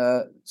 and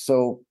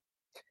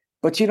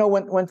but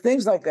when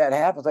things like that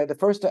happen, like the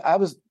first I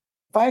was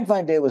Fine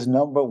Fine Day was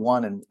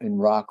 #1 in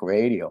rock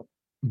radio,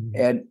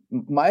 and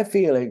my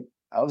feeling.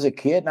 I was a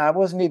kid, and I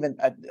wasn't even.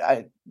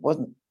 I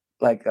wasn't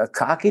like a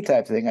cocky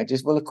type thing. I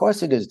just, well, of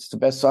course it is. It's the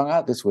best song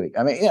out this week.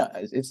 I mean,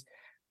 it's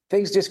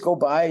things just go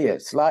by you.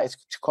 It's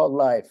called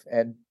life,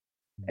 and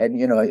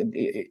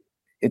it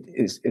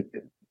is.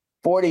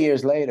 40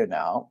 years later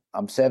now,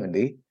 I'm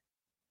 70.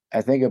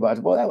 I think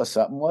about, well, that was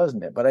something,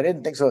 wasn't it? But I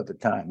didn't think so at the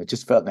time. It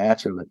just felt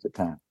natural at the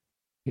time.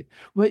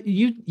 Well,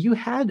 you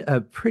had a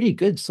pretty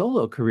good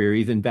solo career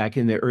even back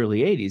in the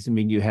early 80s. I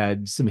mean, you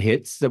had some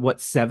hits.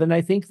 7,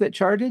 I think, that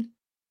charted.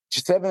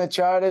 7 that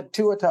charted,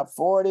 2 were top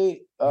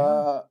 40,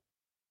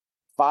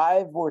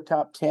 5 were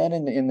top 10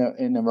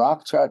 in the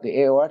rock chart, the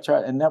AOR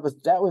chart, and that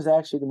was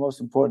actually the most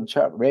important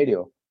chart,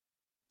 radio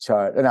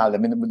chart. No, I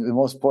mean the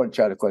most important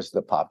chart, of course, is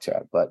the pop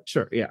chart, but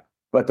sure, yeah.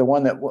 But the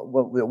one that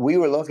we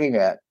were looking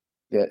at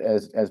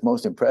as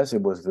most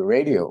impressive was the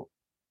radio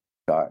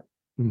chart,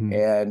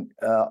 and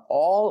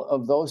all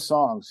of those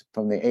songs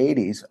from the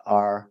 80s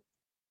are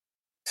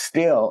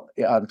still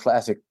on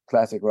classic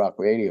rock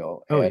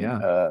radio.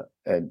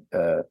 And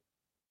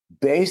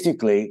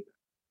basically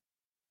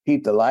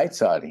keep the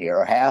lights on here,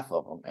 or half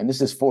of them. And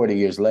this is 40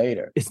 years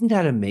later. Isn't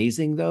that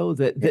amazing, though,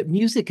 that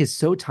music is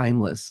so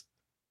timeless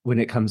when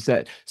it comes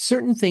to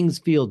certain things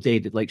feel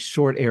dated, like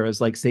short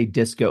eras, like say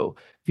disco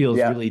feels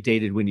really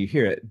dated when you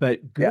hear it.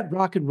 But good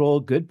rock and roll,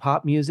 good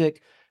pop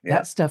music,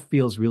 that stuff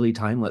feels really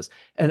timeless.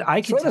 And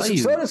I can tell you,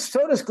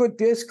 so does good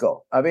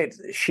disco. I mean,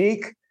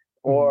 Chic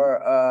or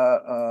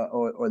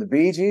the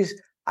Bee Gees.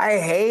 I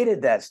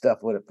hated that stuff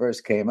when it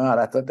first came out.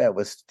 I thought that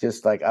was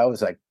just like, I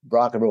was like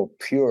rock and roll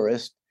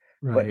purist.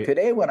 Right. But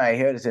today when I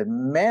hear it, I said,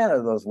 man,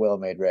 are those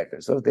well-made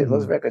records.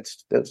 Those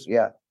records, Excuse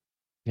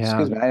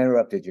me, I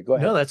interrupted you. Go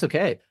ahead. No, that's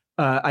okay.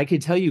 I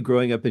could tell you,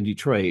 growing up in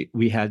Detroit,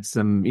 we had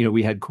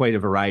we had quite a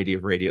variety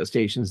of radio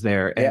stations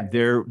there. And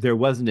there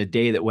wasn't a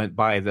day that went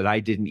by that I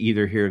didn't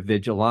either hear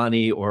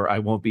Vigilante or I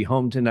Won't Be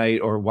Home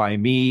Tonight or Why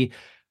Me.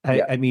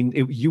 I mean,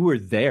 you were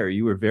there.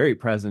 You were very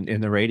present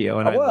in the radio.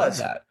 And I love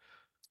that.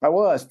 I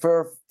was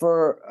for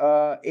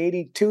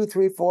 82,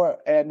 3, 4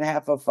 and a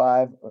half of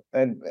 5,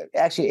 and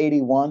actually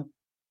 81.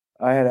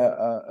 I had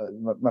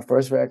my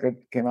first record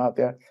came out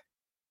there.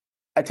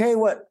 I tell you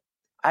what,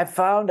 I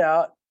found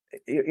out.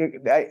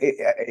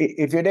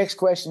 If your next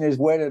question is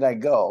where did I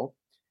go,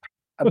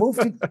 I moved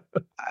to.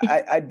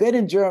 I'd been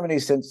in Germany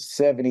since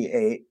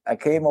 '78. I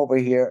came over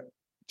here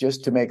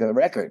just to make a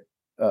record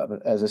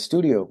as a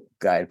studio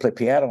guy, to play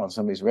piano on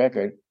somebody's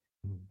record,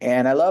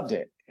 and I loved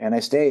it. And I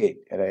stayed,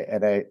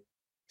 and I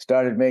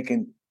started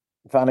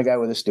found a guy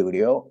with a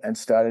studio, and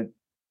started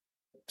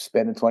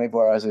spending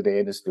 24 hours a day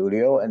in the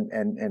studio, and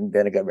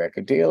then I got a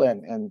record deal,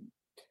 and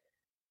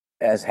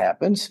as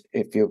happens,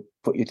 if you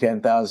put your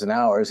 10,000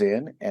 hours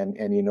in,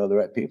 and you know the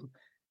right people.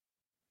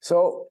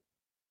 So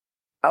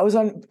I was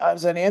on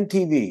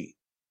MTV,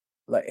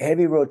 like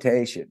heavy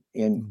rotation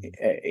in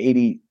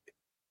 '82,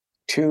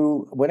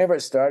 whenever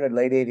it started,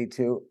 late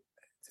 '82,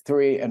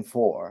 3 and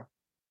 4,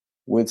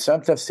 with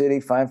Some Tough City,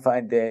 Fine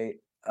Fine Day,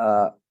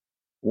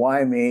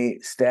 Why Me,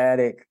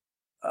 Static,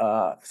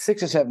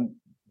 6 or 7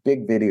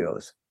 big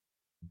videos.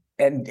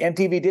 And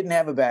MTV didn't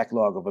have a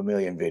backlog of 1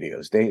 million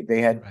videos.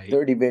 They had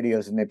 30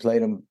 videos, and they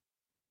played them.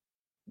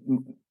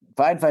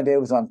 Fine Fine Day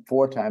was on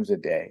 4 times a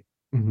day.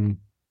 Mm-hmm.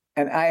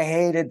 And I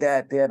hated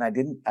that then. I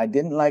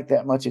didn't like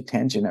that much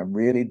attention. I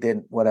really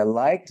didn't. What I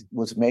liked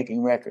was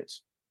making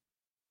records.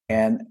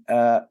 And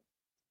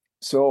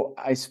so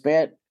I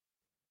spent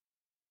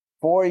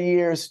 4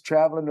 years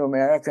traveling to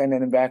America and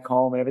then back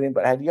home and everything,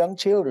 but I had young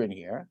children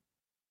here.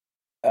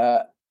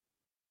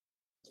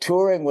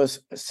 Touring was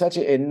such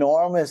an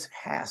enormous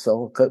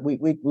hassle, because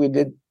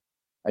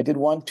I did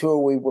one tour.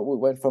 We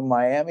went from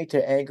Miami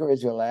to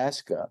Anchorage,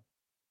 Alaska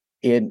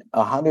in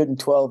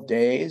 112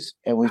 days,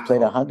 and we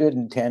played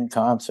 110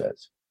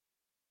 concerts.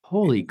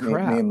 Holy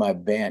crap. Me and my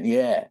band.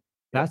 Yeah.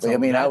 That's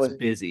I was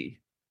busy.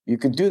 You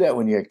could do that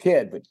when you're a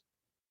kid, but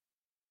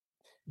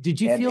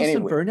did you feel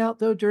some burnout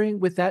though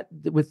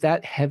with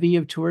that heavy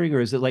of touring, or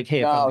is it like,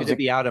 hey, if I'm going to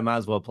be out, I might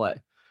as well play?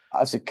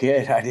 As a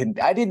kid, I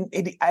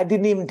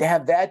didn't even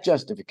have that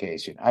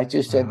justification. I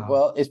just said,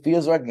 well, it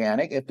feels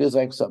organic. It feels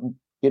like something,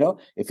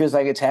 it feels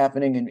like it's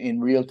happening in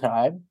real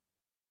time,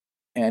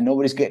 and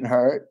nobody's getting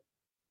hurt.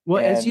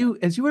 Well, as you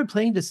were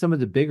playing to some of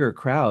the bigger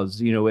crowds,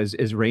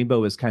 as Rainbow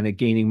was kind of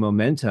gaining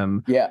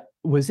momentum,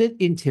 was it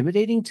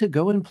intimidating to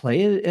go and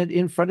play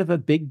in front of a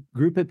big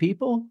group of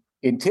people?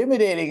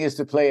 Intimidating is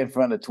to play in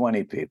front of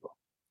 20 people.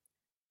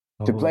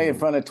 To play in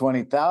front of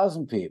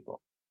 20,000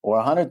 people or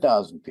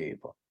 100,000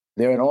 people.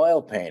 They're an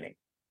oil painting.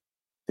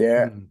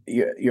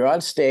 You're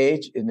on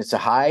stage, and it's a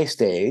high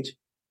stage,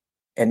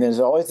 and there's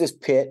always this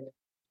pit,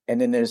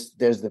 and then there's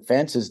the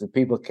fences that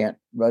people can't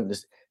run.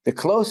 The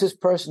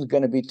closest person's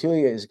going to be to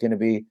you is going to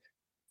be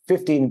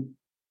 15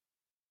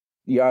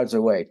 yards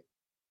away,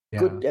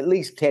 good, at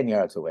least 10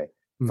 yards away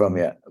from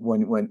you.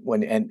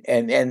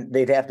 And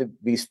they'd have to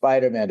be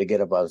Spider-Man to get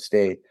up on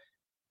stage.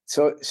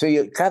 So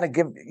you kind of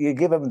give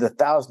them the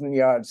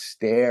 1,000-yard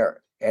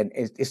stare. And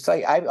it's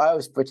like I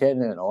was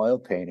pretending an oil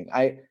painting.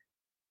 I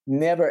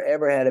never,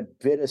 ever had a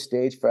bit of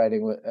stage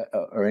frighting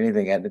or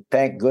anything. And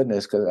thank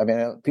goodness, because,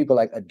 people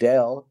like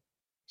Adele,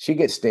 she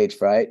gets stage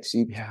fright.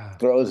 She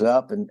throws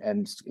up and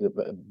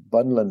a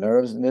bundle of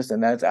nerves and this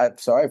and that. I'm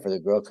sorry for the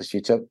girl, because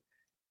she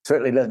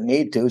certainly doesn't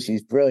need to.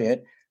 She's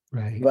brilliant.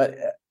 Right. But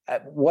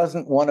it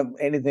wasn't one of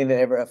anything that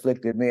ever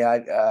afflicted me.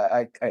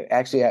 I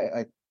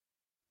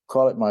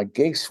call it my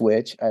gig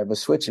switch. I have a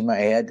switch in my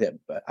head that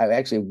I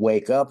actually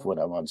wake up when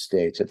I'm on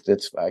stage.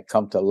 I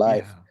come to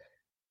life.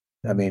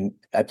 Yeah.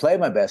 I play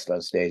my best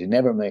on stage and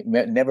never make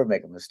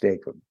a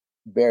mistake.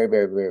 Very,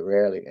 very, very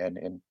rarely.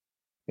 And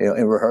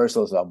in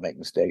rehearsals, I'll make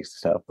mistakes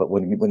and stuff. But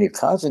when you're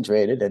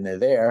concentrated and they're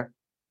there,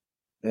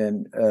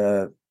 then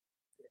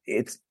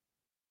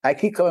I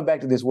keep coming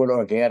back to this word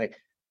organic.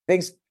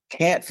 Things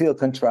can't feel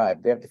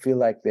contrived. They have to feel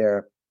like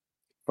they're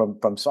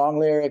from song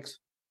lyrics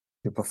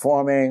to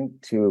performing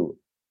to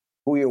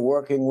who you're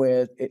working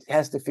with. It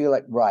has to feel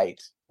like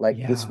right. Like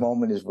this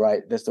moment is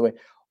right. That's the way.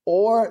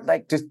 Or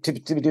like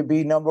to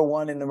be number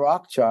one in the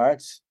rock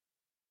charts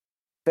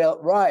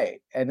felt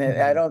right. And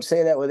I don't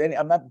say that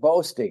I'm not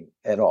boasting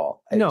at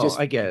all.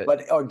 I get it.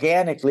 But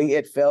organically,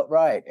 it felt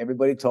right.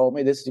 Everybody told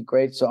me this is a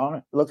great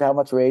song. Look how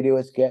much radio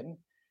it's getting.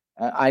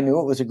 I knew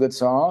it was a good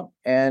song.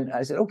 And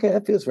I said, okay,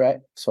 that feels right.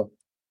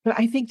 But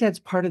I think that's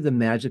part of the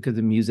magic of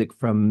the music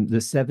from the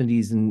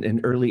 70s and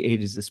early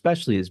 80s,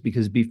 especially, is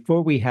because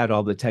before we had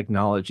all the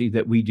technology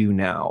that we do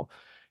now,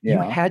 you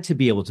had to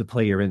be able to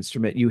play your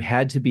instrument. You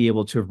had to be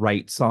able to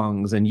write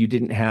songs, and you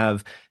didn't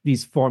have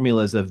these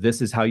formulas of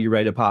this is how you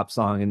write a pop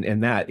song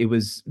and that. It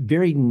was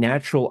very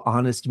natural,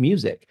 honest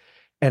music.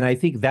 And I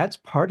think that's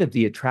part of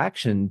the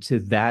attraction to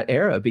that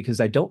era,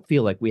 because I don't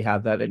feel like we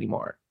have that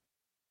anymore.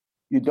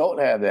 You don't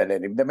have that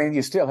anymore.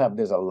 You still have,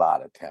 there's a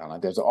lot of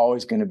talent. There's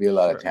always going to be a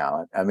lot of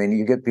talent.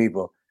 You get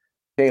people,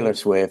 Taylor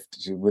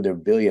Swift with her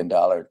 $1 billion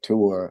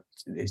tour,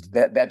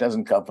 that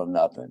doesn't come from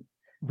nothing.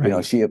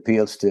 Right. She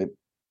appeals to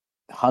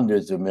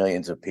hundreds of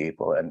millions of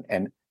people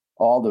and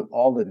all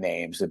the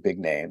names, the big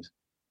names.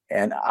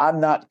 And I'm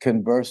not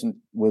conversant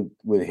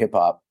with hip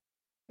hop.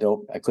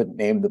 I couldn't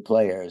name the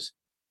players.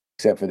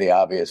 except for the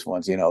obvious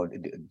ones,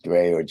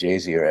 Dre or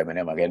Jay-Z or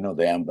Eminem. I know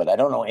them, but I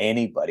don't know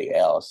anybody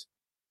else.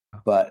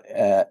 But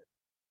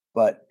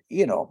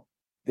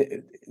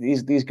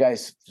these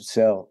guys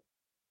sell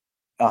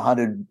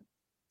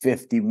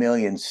 150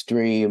 million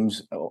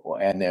streams,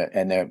 and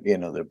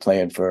they're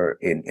playing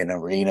in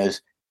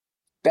arenas.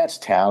 That's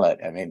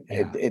talent. I mean,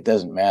 it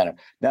doesn't matter.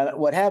 Now,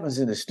 what happens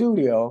in the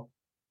studio,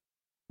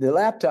 the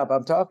laptop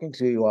I'm talking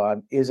to you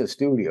on is a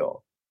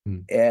studio.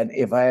 And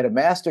if I had a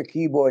master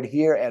keyboard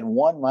here and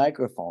one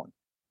microphone,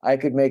 I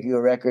could make you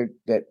a record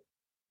that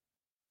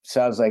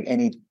sounds like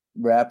any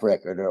rap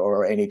record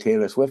or any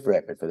Taylor Swift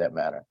record, for that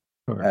matter,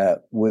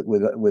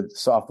 with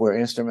software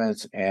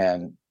instruments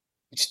and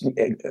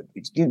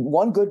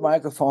one good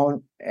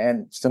microphone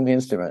and some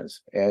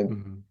instruments.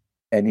 And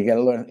you got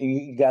to learn.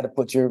 You got to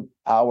put your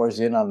hours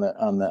in on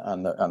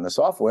the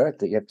software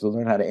that you have to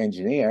learn how to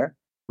engineer,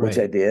 which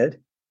I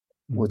did.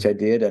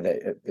 And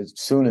as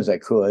soon as I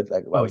could,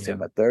 like I was in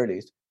my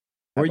 30s.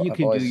 Or you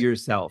can do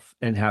yourself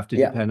and have to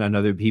depend on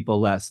other people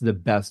less. The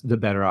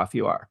better off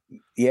you are.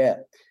 Yeah.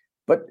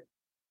 But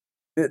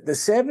the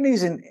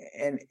 70s and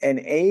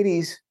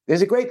 80s,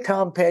 there's a great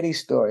Tom Petty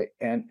story.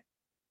 And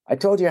I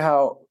told you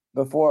how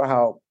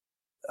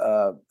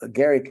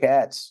Gary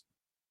Katz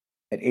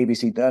at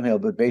ABC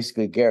Dunhill, but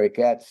basically Gary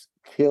Katz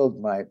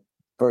killed my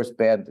first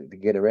band to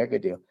get a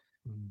record deal.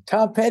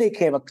 Tom Petty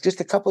came up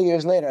just a couple of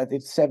years later, I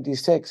think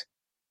 76.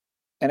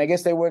 And I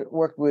guess they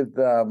worked with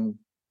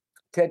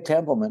Ted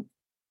Templeman.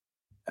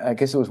 I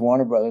guess it was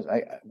Warner Brothers.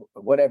 I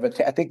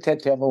think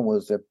Ted Templeman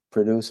was a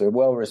producer,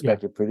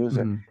 well-respected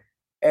producer.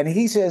 And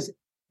he says,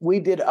 we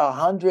did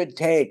 100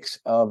 takes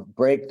of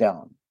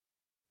Breakdown,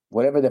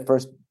 whatever the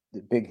first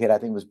big hit, I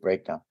think, was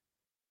Breakdown.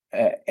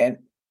 And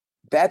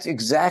that's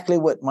exactly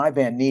what my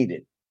band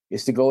needed,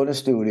 is to go in a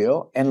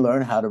studio and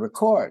learn how to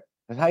record.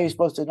 That's how you're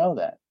supposed to know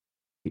that.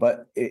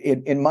 But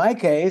in my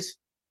case,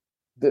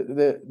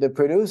 the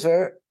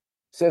producer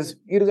says,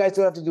 you guys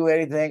don't have to do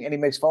anything. And he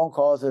makes phone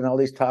calls and all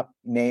these top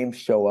names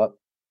show up.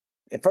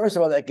 And first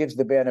of all, that gives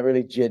the band a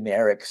really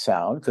generic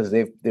sound because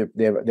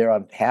they're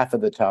on half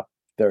of the top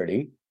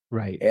 30.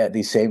 Right. And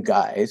these same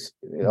guys,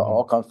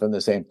 all come from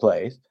the same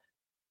place.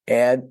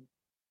 And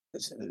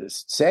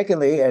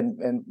secondly,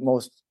 and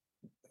most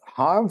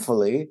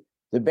harmfully,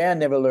 the band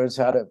never learns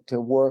how to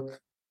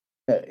work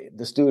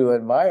the studio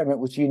environment,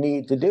 which you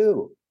need to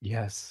do.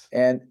 Yes.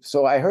 And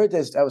so I heard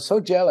this. I was so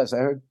jealous. I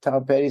heard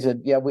Tom Petty said,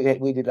 "Yeah, we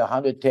did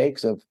 100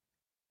 takes of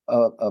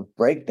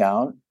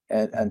Breakdown,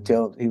 and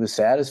until he was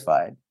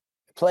satisfied,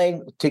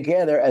 playing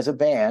together as a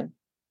band."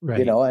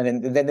 Right.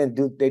 And then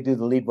they do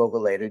the lead vocal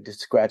later,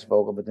 just scratch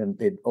vocal, but then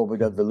they'd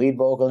overdub the lead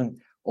vocal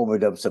and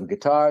overdub some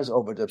guitars,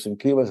 overdub some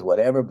keyboards,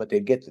 whatever. But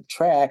they'd get the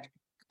track,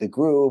 the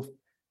groove,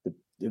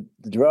 the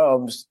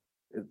drums,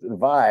 the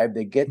vibe.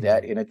 They get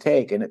that in a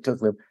take, and it took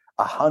them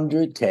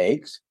 100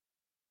 takes,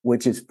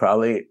 which is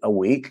probably a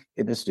week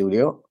in the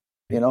studio,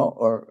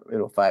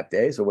 or 5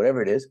 days or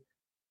whatever it is,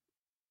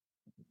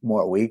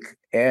 more a week.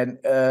 And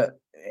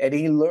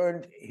he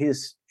learned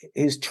his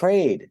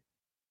trade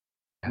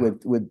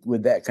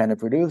with that kind of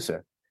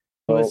producer.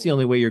 Well, that's the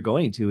only way you're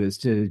going to, is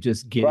to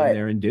just get in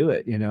there and do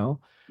it,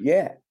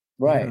 Yeah,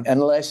 right. Yeah.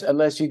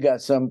 Unless you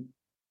got some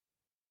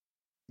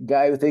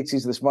guy who thinks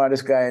he's the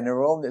smartest guy in the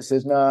room that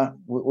says, "Nah,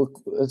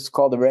 let's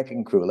call the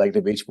Wrecking Crew," like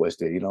the Beach Boys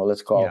did.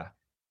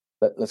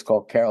 Let's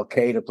call Carol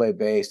Kay to play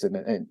bass,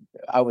 and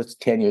I was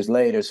 10 years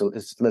later, so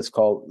let's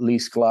call Lee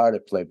Sklar to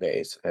play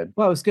bass. And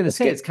I was going to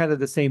say it's kind of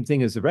the same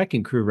thing as the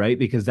Wrecking Crew, right?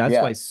 Because that's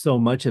why so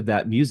much of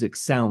that music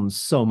sounds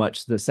so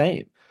much the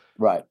same.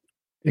 Right.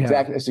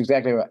 Exactly. It's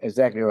exactly right.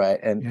 Exactly right.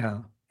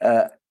 And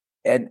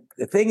and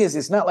the thing is,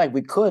 it's not like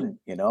we couldn't.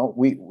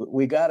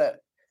 We got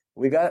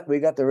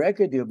the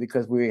record deal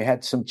because we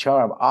had some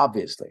charm,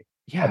 obviously.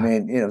 Yeah. I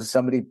mean,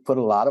 somebody put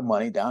a lot of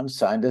money down,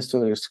 signed us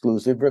to an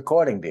exclusive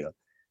recording deal.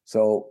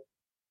 So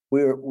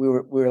we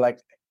were like,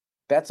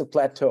 that's a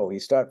plateau. You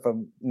start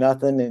from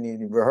nothing in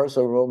the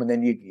rehearsal room, and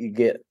then you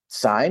get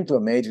signed to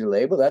a major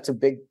label. That's a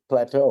big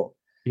plateau.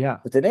 Yeah.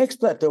 But the next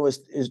plateau is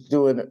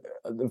doing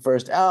the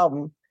first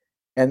album,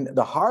 and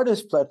the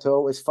hardest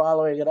plateau is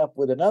following it up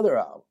with another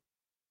album,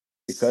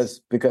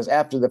 because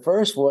after the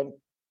first one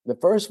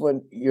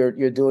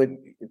you're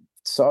doing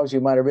songs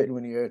you might have written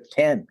when you were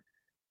 10,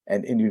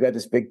 and you got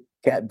this big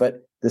cat.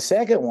 But the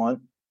second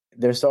one,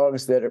 they're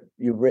songs that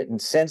you've written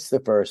since the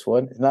first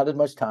one. It's not as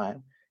much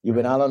time. You've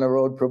been out on the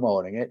road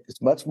promoting it.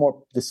 It's much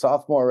more. The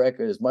sophomore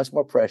record is much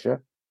more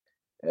pressure.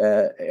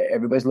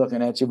 Everybody's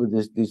looking at you with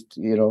this.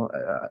 Are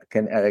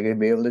they going to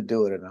be able to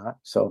do it or not?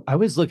 So I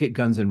always look at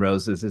Guns N'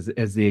 Roses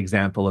as the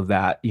example of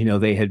that.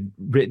 They had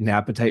written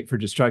Appetite for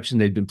Destruction.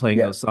 They'd been playing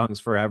those songs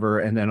forever,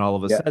 and then all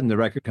of a sudden, the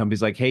record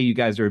company's like, "Hey, you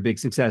guys are a big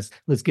success.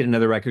 Let's get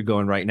another record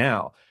going right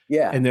now."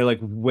 Yeah, and they're like,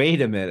 "Wait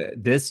a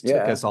minute, this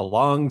took us a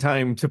long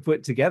time to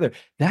put together."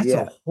 That's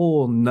a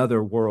whole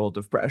nother world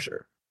of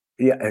pressure.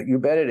 Yeah, you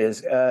bet it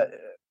is.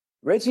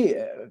 Richie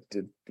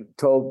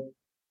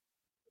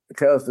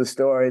tells the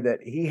story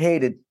that he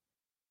hated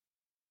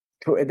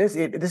This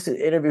is an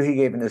interview he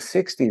gave in the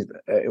 60s,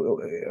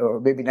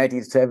 or maybe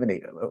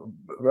 1970,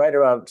 right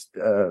around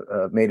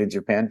Made in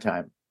Japan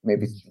time,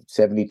 maybe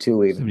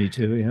 72 even.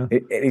 72, yeah.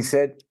 And he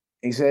said,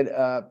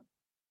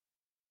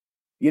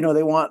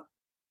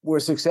 we're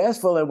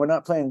successful and we're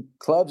not playing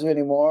clubs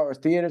anymore or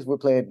theaters. We're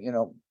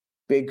playing,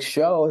 big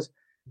shows,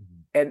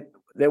 and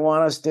they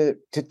want us to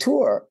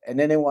tour, and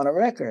then they want a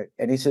record.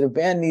 And he said, a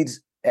band needs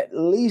at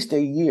least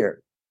a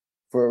year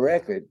for a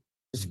record.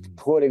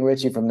 Quoting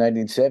Richie from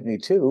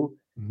 1972.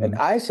 And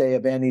I say a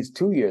band needs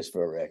 2 years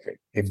for a record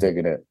if they're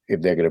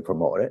gonna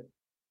promote it.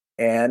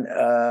 And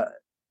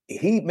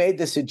he made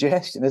the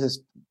suggestion. This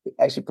is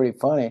actually pretty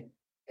funny.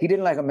 He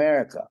didn't like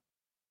America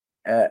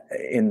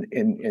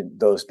in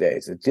those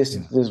days.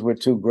 Distances were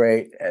too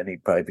great, and he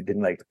probably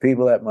didn't like the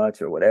people that much,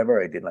 or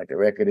whatever. He didn't like the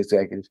record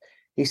executives.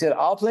 He said,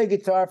 "I'll play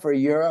guitar for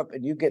Europe,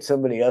 and you get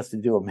somebody else to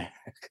do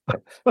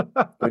America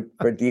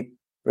for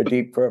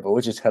Deep Purple,"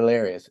 which is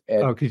hilarious.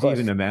 And could you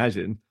even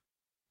imagine?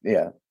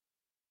 Yeah.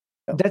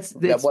 That's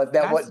what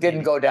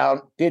didn't go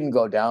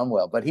down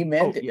well, but he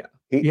meant it. Yeah.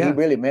 He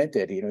really meant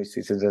it. He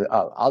says,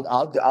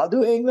 I'll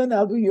do England,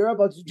 I'll do Europe,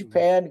 I'll do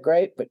Japan,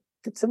 great, but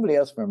get somebody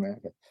else from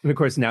America. And of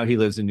course, now he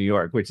lives in New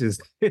York, which is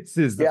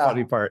the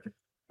funny part.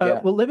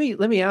 Well, let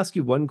me ask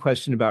you one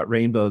question about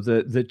Rainbow.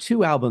 The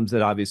two albums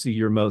that obviously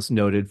you're most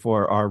noted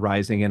for are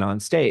Rising and On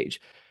Stage.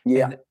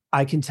 Yeah. And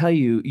I can tell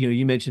you,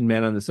 you mentioned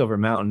Man on the Silver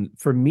Mountain.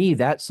 For me,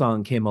 that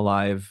song came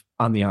alive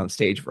on the On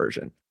Stage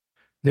version.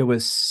 There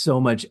was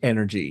so much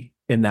energy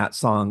in that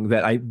song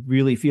that I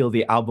really feel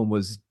the album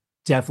was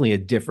definitely a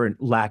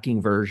different,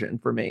 lacking version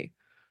for me.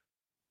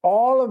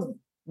 All of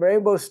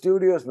Rainbow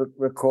Studios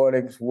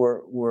recordings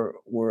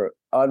were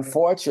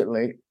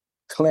unfortunately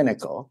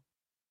clinical,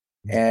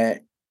 and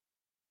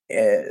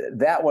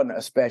that one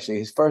especially,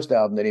 his first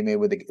album that he made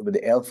with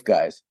the Elf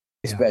guys,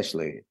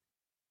 especially.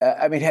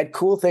 Had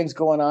cool things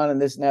going on and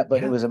this and that,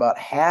 but it was about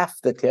half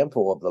the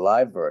tempo of the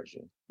live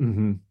version.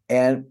 Mm-hmm.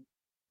 And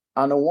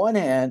on the one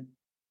hand,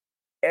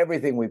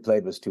 everything we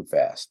played was too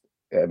fast.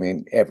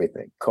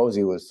 Everything.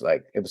 Cozy was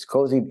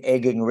Cozy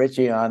egging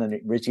Richie on, and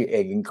Richie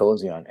egging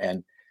Cozy on,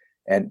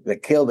 and the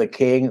Kill the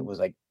King was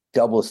like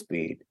double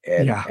speed.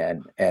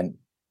 And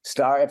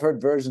Star. I've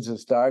heard versions of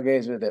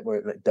Stargazer that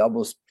were like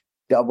double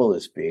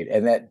the speed,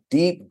 and that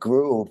deep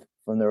groove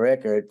from the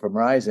record from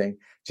Rising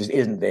just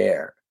isn't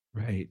there.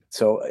 Right.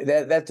 So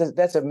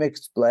that's a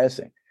mixed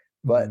blessing.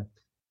 But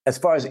as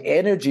far as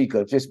energy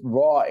goes, just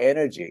raw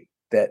energy,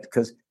 that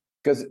because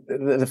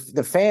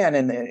the fan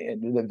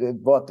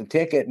and bought the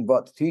ticket and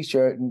bought the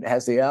T-shirt and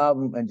has the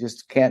album and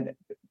just can't.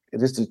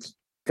 This is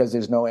because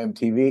there's no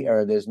MTV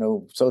or there's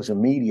no social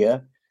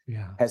media.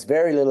 Yeah, has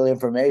very little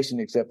information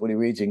except what he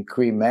reads in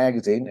Cream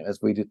magazine, as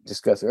we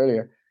discussed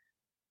earlier.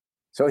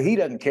 So he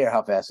doesn't care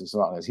how fast the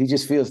song is. He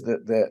just feels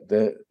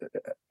the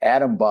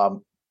atom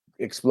bomb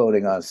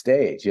exploding on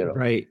stage.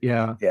 Right.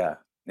 Yeah. Yeah.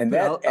 And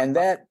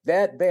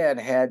that band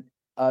had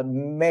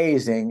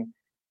amazing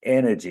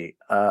energy.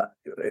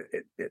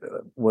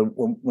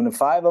 When the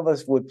five of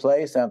us would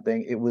play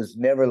something, it was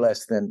never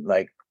less than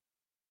like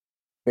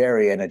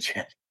very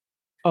energetic.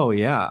 Oh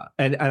yeah,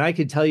 and I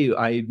can tell you,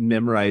 I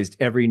memorized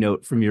every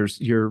note from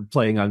your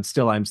playing on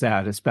 "Still I'm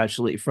Sad,"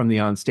 especially from the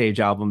On Stage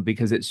album,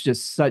 because it's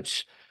just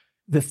such.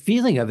 The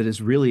feeling of it is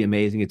really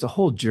amazing. It's a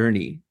whole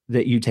journey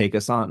that you take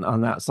us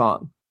on that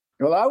song.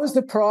 Well, I was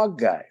the prog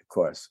guy, of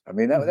course.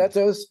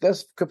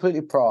 That's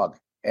completely prog,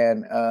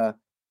 and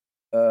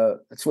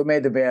that's what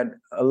made the band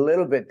a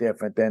little bit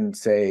different than,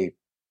 say,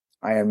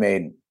 Iron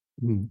Maiden.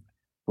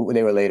 Who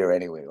they were later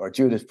anyway, or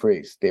Judas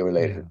Priest. They were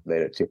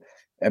later too.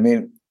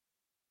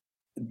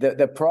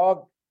 The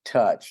prog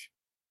touch,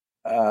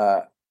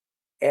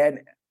 and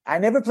I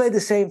never played the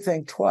same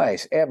thing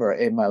twice ever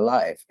in my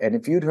life. And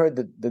if you'd heard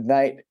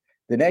the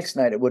next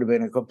night, it would have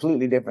been a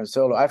completely different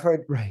solo. I've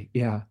heard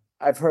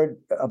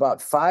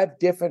about 5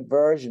 different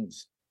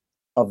versions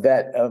of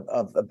that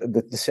of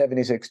the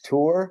 76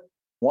 tour.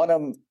 One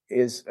of them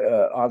is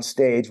on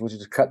stage, which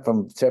is cut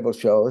from several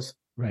shows.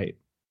 Right.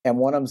 And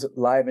one of them's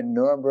live in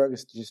Nuremberg.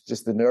 It's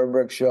just the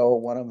Nuremberg show.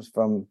 One of them's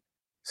from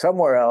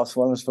somewhere else.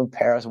 One of them's from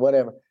Paris,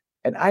 whatever.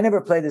 And I never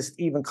played this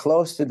even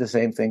close to the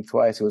same thing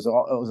twice. It was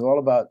all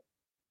about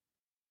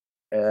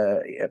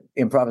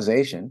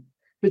improvisation.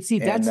 But see,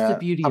 that's the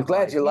beauty. I'm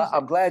glad you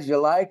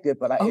liked it,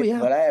 but I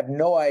have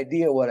no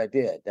idea what I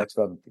did. That's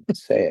what I'm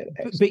saying.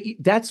 But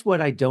that's what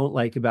I don't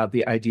like about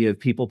the idea of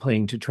people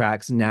playing to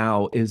tracks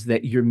now, is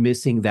that you're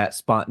missing that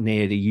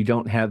spontaneity. You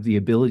don't have the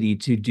ability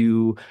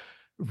to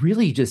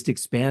really just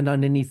expand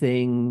on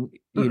anything.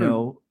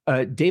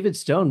 David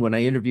Stone, when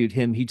I interviewed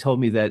him, he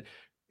told me that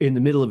in the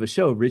middle of a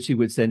show, Richie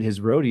would send his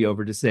roadie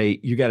over to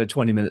say, "You got a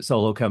 20-minute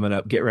solo coming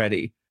up, get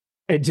ready."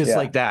 And just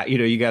like that,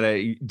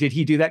 did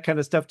he do that kind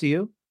of stuff to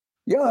you?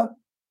 Yeah.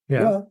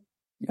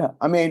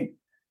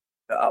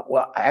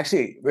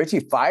 Actually, Richie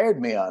fired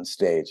me on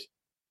stage.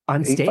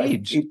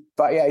 He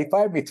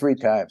fired me 3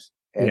 times,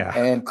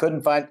 and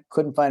couldn't find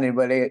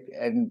anybody,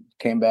 and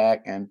came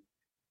back. And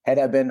had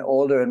I been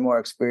older and more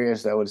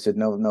experienced, I would have said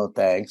no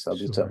thanks. I'll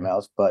do something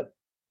else. But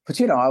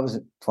I was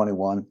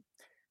 21.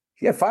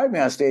 He fired me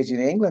on stage in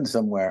England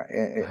somewhere,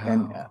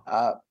 and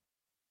Wow.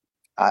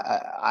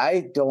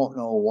 I don't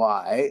know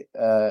why.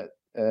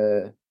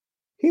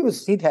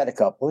 He'd had a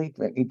couple. He'd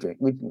drink.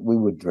 We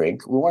would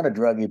drink. We weren't a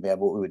druggy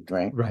band, but we would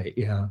drink. Right.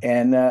 Yeah.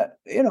 And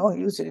he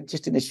was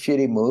just in a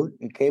shitty mood.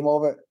 He came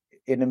over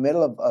in the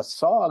middle of a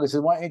song. He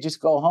said, "Why don't you just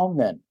go home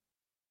then?"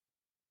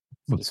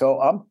 So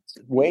I'm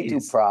way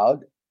too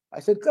proud. I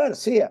said, "Good,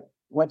 see ya."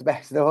 Went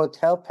back to the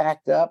hotel,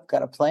 packed up,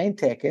 got a plane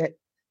ticket.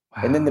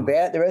 Wow. And then the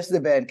rest of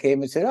the band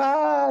came and said,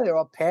 they're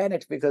all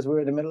panicked because we were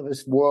in the middle of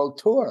this world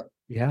tour.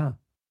 Yeah.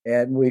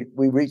 And we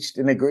reached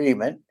an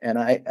agreement, and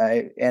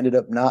I ended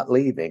up not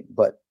leaving.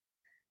 But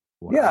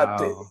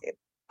wow.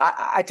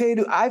 I tell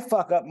you, I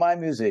fuck up my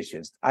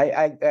musicians.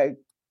 I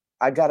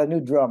got a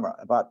new drummer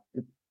about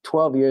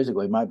 12 years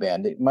ago in my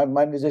band.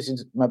 My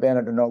musicians, my band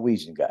are the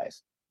Norwegian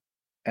guys.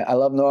 I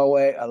love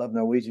Norway. I love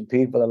Norwegian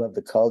people. I love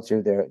the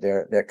culture.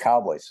 They're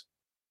cowboys.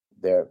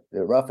 They're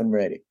rough and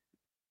ready.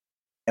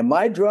 And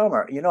my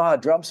drummer, you know how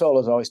drum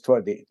solos always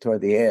toward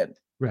the end.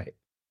 Right.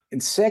 In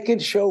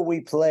second show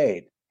we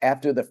played,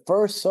 after the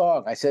first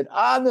song, I said,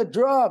 "On the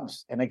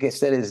drums," and I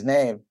said his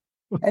name,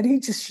 and he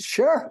just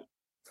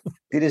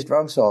did his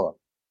drum solo,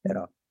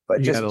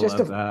 But just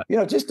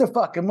to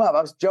fuck him up.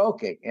 I was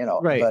joking,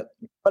 Right.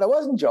 But I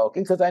wasn't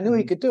joking because I knew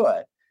he could do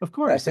it. Of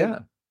course, I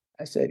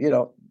said,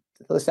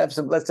 let's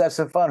have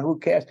some fun. Who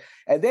cares?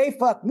 And they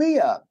fucked me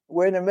up.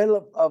 We're in the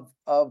middle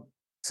of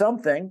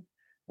something.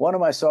 One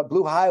of my songs,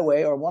 Blue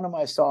Highway, or one of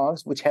my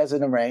songs, which has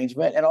an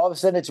arrangement, and all of a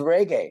sudden it's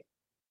reggae.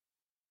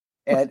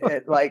 And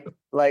they'll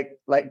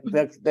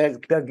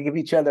give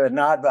each other a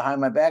nod behind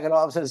my back, and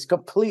all of a sudden it's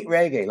complete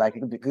reggae, like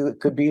it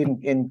could be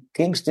in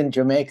Kingston,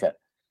 Jamaica.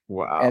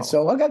 Wow. And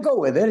so I got to go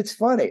with it. It's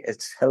funny.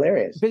 It's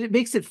hilarious. But it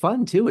makes it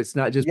fun too. It's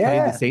not just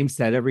playing the same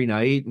set every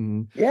night.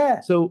 And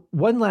so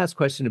one last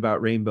question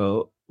about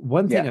Rainbow.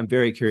 One thing I'm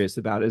very curious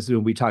about is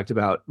when we talked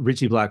about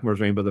Ritchie Blackmore's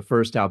Rainbow, the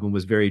first album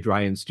was very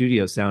dry and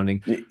studio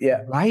sounding.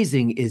 Yeah.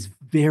 Rising is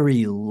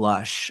very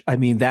lush. I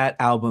mean, that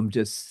album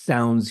just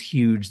sounds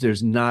huge.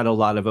 There's not a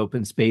lot of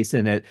open space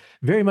in it.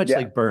 Very much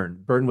like Burn.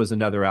 Burn was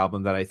another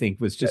album that I think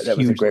was just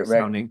huge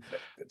sounding.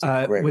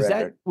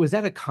 Was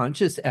that a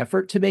conscious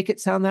effort to make it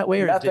sound that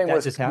way, or did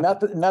that just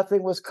happen?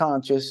 Nothing was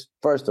conscious.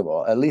 First of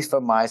all, at least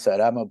from my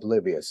side, I'm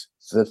oblivious.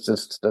 So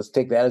let's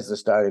take that as the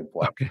starting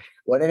point. Okay.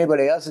 What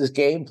anybody else's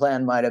game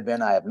plan might have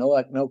been, I have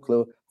no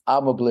clue.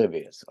 I'm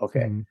oblivious. Okay.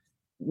 Mm-hmm.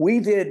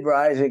 We did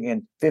Rising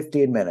in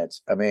 15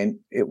 minutes. I mean,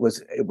 it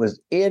was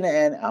in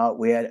and out.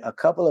 We had a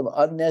couple of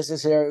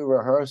unnecessary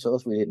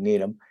rehearsals. We didn't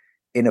need them.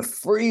 In a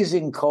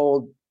freezing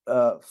cold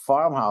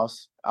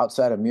farmhouse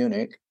outside of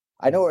Munich.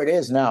 I know where it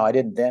is now. I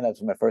didn't then. That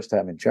was my first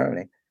time in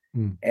Germany.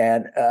 Mm.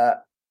 And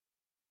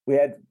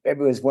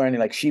everybody was wearing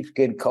like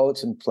sheepskin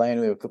coats and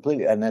playing. We were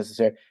completely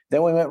unnecessary.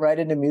 Then we went right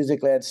into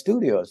Musicland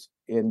Studios,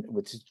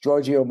 which is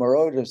Giorgio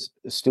Moroder's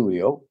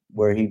studio,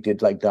 where he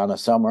did like Donna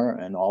Summer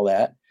and all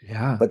that.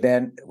 Yeah. But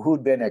then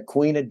who'd been there?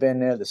 Queen had been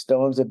there. The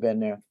Stones had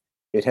been there.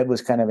 It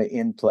was kind of an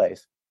in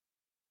place.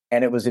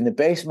 And it was in the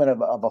basement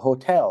of a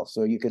hotel.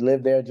 So you could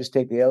live there, just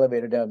take the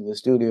elevator down to the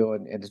studio,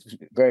 and it's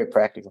very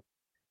practical.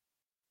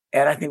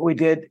 And I think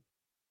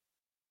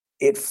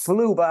it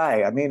flew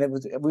by. I mean,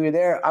 we were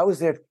there. I was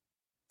there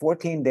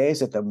 14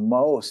 days at the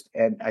most.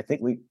 And I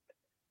think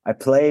I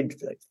played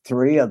like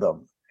 3 of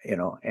them,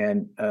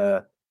 and,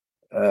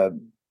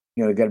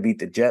 we got to beat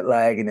the jet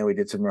lag. And then we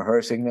did some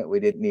rehearsing that we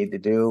didn't need to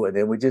do. And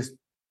then we just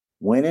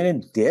went in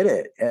and did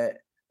it.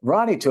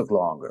 Ronnie took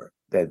longer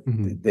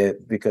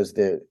because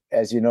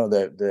as you know,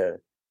 the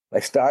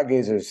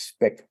Stargazer is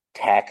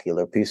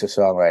spectacular piece of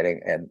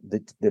songwriting, and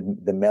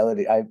the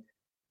melody, I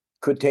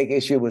could take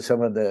issue with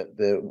some of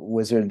the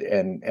Wizard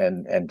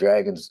and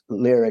Dragons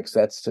lyrics.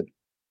 That's a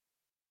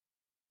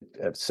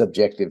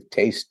subjective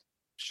taste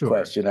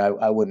question.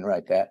 I wouldn't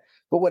write that,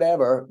 but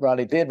whatever.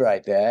 Ronnie did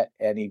write that,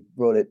 and he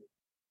wrote it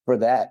for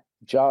that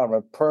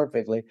genre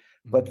perfectly.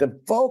 Mm-hmm. But the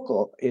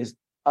vocal is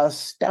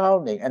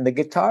astounding, and the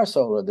guitar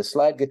solo, the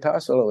slide guitar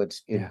solo,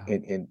 it's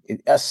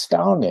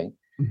astounding.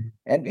 Mm-hmm.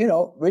 And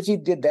Ritchie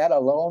did that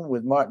alone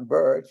with Martin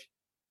Birch.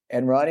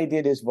 And Ronnie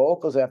did his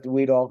vocals after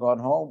we'd all gone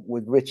home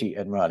with Ritchie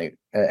and Ronnie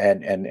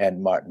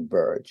and Martin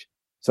Birch.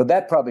 So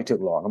that probably took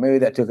longer. Maybe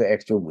that took an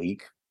extra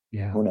week.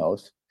 Yeah. Who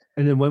knows?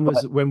 And then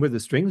when were the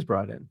strings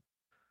brought in?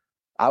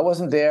 I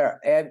wasn't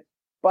there. And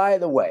by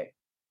the way,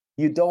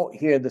 you don't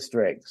hear the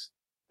strings.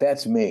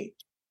 That's me.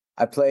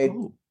 I played.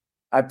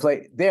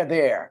 They're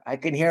there. I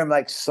can hear them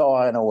like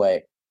sawing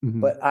away. Mm-hmm.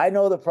 But I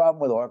know the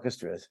problem with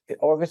orchestras.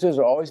 Orchestras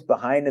are always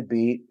behind the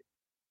beat.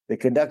 The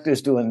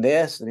conductor's doing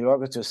this, and the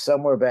orchestra's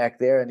somewhere back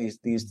there, and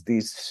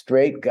these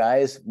straight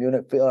guys,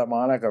 Munich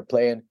Philharmonic, are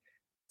playing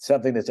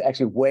something that's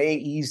actually way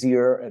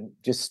easier and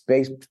just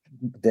space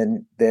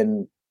than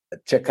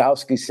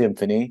Tchaikovsky's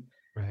symphony.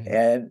 Right.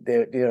 And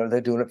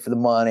they're doing it for the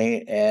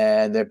money,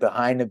 and they're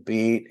behind the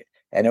beat.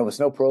 And there was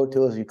no Pro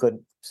Tools; you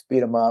couldn't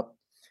speed them up.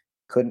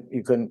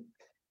 You couldn't.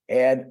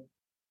 And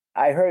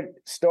I heard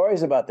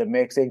stories about the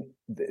mixing.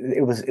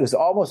 It was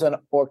almost an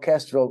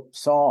orchestral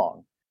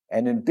song.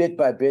 And then bit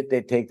by bit,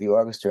 they'd take the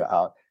orchestra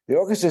out. The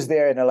orchestra's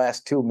there in the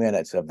last 2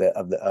 minutes of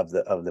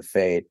the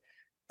fade.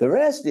 The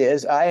rest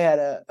is I had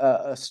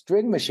a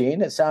string machine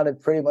that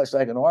sounded pretty much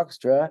like an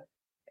orchestra,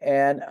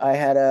 and I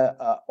had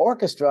a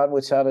orchestron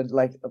which sounded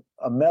like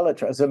a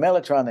mellotron. It's a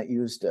mellotron that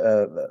used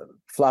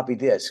floppy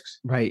disks.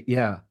 Right.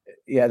 Yeah.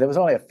 Yeah, there was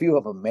only a few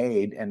of them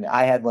made, and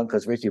I had one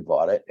because Richie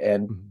bought it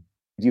and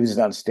used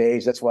it on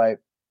stage. That's why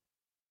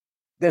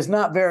there's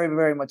not very,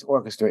 very much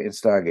orchestra in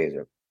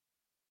Stargazer.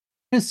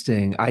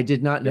 Interesting. I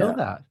did not know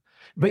that.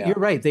 But you're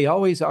right. They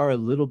always are a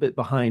little bit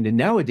behind. And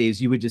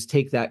nowadays you would just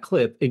take that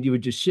clip and you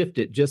would just shift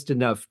it just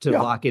enough to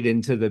lock it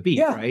into the beat,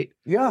 right?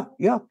 Yeah.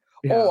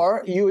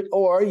 Or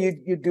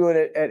you do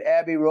it at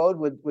Abbey Road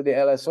with the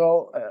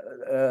LSO,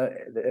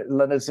 the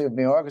London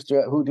Symphony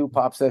Orchestra, who do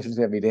pop sessions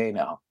every day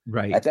now.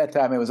 Right. At that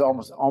time, it was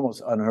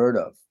almost unheard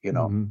of, you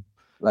know.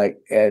 Like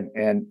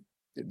and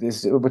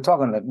this, we're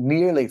talking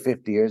nearly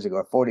 50 years ago,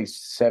 or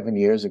 47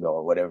 years ago,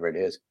 or whatever it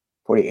is,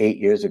 48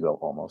 years ago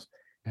almost.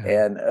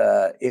 Yeah. And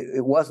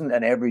it wasn't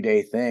an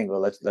everyday thing. Well,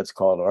 let's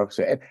call it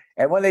orchestra.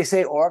 And when they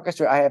say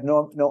orchestra, I have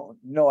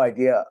no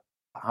idea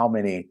how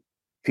many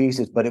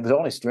pieces, but it was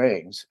only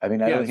strings. I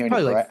mean, I don't hear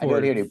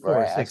any brass.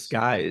 4 or 6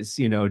 guys,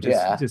 you know,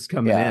 just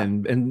coming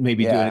in and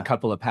maybe doing a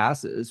couple of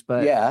passes.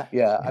 But I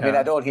mean,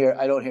 I don't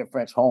hear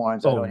French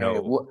horns. I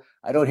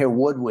don't hear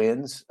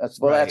woodwinds.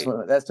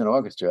 That's an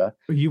orchestra.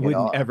 You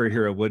wouldn't ever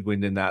hear a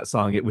woodwind in that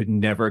song. It would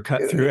never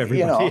cut through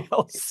everybody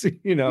else.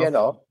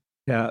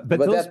 Yeah, but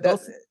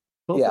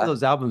both of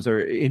those albums are,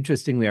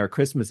 interestingly, our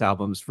Christmas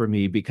albums for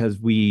me, because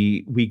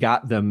we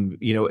got them,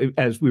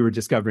 as we were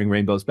discovering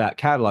Rainbow's back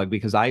catalog,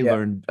 because I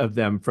learned of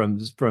them from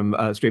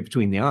Straight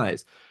Between the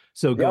Eyes.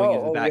 So going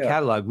into the back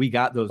catalog, we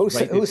got those.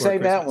 Who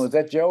sang that one? Was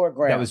that Joe or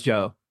Graham? That was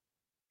Joe.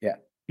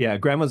 Yeah.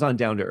 Graham was on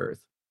Down to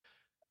Earth,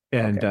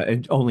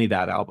 and only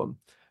that album.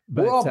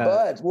 But, we're all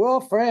buds. We're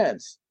all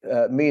friends.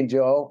 Me and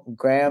Joe,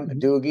 Graham,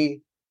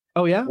 Doogie.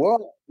 Oh yeah, we're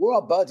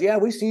all buds. Yeah,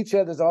 we see each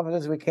other as often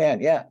as we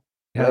can. Yeah.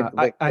 Yeah,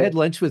 I had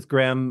lunch with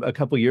Graham a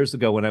couple years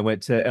ago when I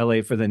went to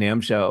LA for the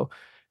NAMM show.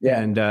 Yeah.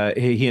 And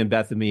he and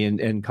Bethany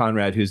and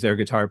Conrad, who's their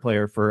guitar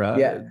player for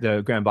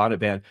the Grand Bonnet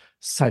Band,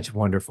 such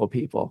wonderful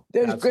people.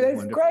 They're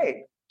great.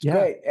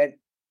 Great. And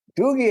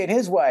Doogie and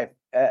his wife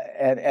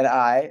and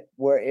I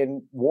were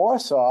in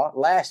Warsaw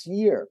last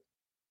year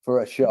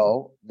for a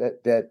show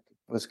that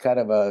was kind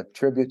of a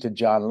tribute to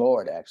John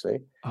Lord,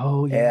 actually.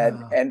 Oh, yeah.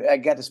 And I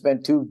got to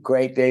spend 2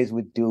 great days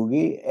with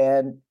Doogie.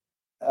 And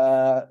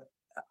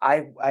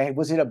I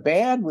was in a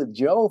band with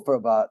Joe for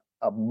about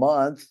a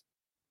month.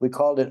 We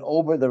called it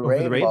Over the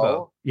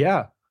Rainbow.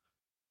 Yeah.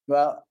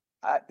 Well,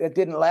 it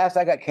didn't last.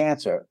 I got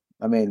cancer.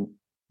 I mean,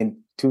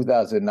 in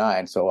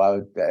 2009. So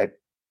I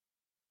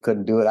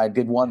couldn't do it. I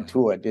did one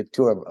tour. I did a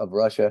tour of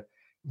Russia.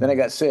 Then I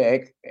got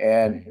sick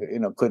and,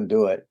 couldn't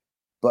do it.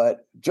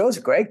 But Joe's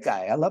a great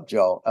guy. I love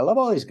Joe. I love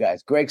all these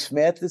guys. Greg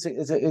Smith is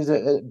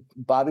a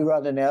Bobby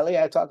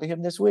Rondinelli. I talked to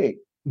him this week.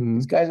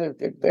 These guys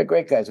they're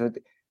great guys.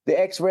 The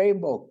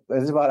X-Rainbow,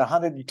 there's about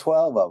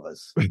 112 of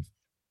us.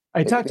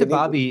 I talked to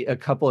Bobby a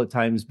couple of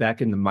times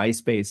back in the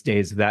MySpace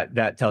days.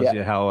 That tells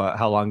you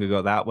how long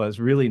ago that was.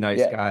 Really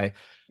nice guy.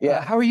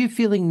 Yeah. How are you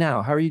feeling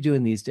now? How are you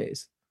doing these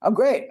days? I'm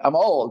great. I'm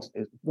old.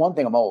 One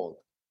thing, I'm old.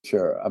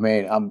 Sure. I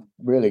mean, I'm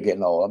really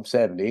getting old. I'm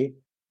 70.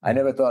 I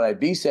never thought I'd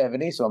be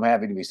 70, so I'm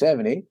happy to be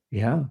 70.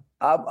 Yeah.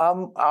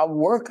 I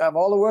work. I have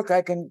all the work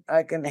I can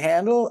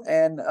handle,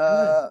 and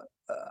I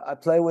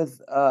play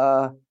with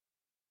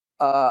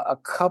a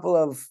couple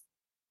of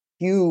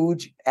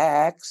huge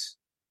acts,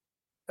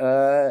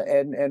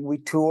 and we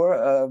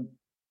tour.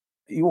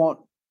 You won't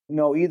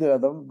know either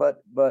of them,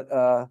 but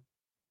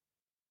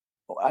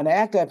an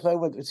act I play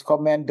with, it's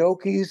called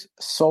Mandoki's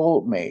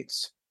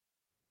Soulmates,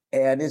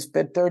 and it's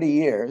been 30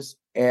 years.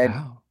 And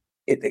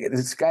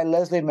this guy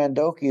Leslie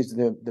Mandoki is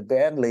the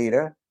band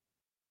leader,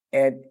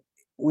 and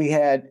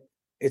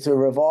it's a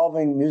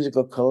revolving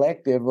musical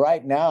collective.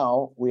 Right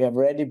now, we have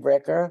Randy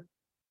Brecker,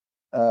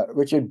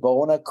 Richard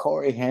Bona,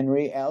 Corey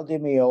Henry, Al Di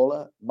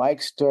Meola,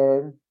 Mike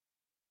Stern,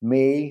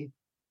 me,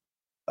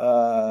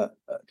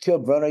 Till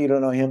Brunner. You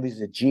don't know him;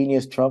 he's a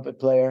genius trumpet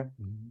player,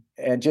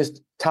 and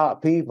just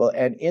top people.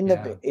 And in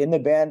the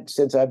band,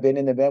 since I've been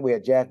in the band, we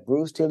had Jack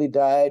Bruce till he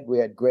died. We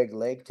had Greg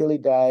Lake till he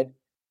died.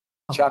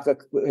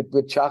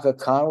 With Chaka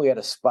Khan, we had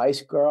a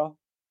Spice Girl,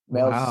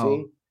 Mel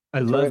C. I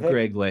love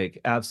Greg Lake.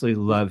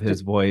 Absolutely love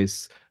his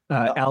voice.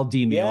 Al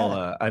Di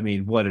Meola. I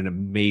mean, what an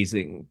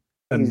amazing.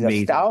 He's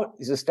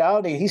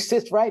astounding. He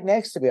sits right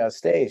next to me on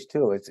stage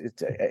too.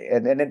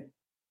 And then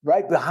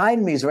right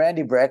behind me is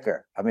Randy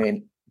Brecker. I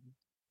mean,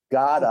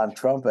 God on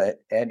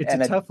trumpet, and it's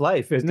a tough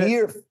life, isn't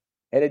it?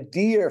 And a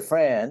dear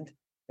friend.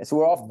 And so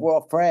we're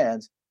all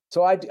friends.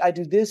 So I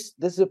do this.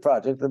 This is a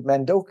project of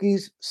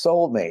Mandoki's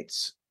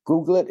Soulmates.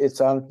 Google it.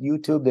 It's on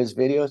YouTube. There's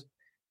videos,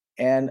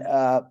 and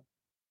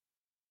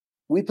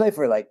we play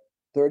for like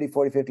 30,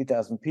 40,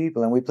 50,000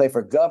 people, and we play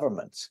for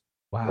governments.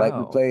 Wow. Like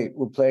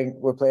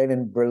we're playing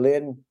in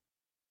Berlin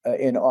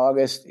in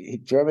August,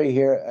 Germany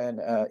here, and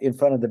in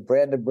front of the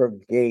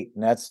Brandenburg Gate,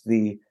 and that's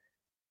the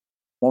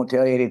won't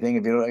tell you anything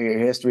if you don't know your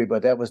history,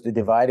 but that was the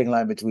dividing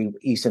line between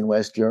East and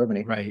West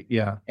Germany. Right.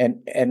 Yeah.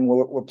 And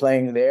we're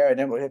playing there, and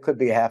then there could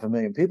be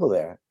 500,000 people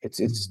there.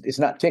 It's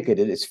not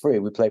ticketed; it's free.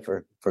 We play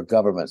for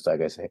governments,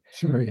 like I say.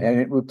 Sure. Yeah.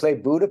 And we play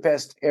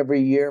Budapest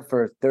every year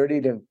for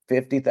 30 to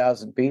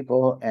 50,000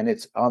 people, and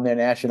it's on their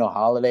national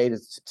holiday.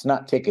 It's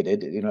not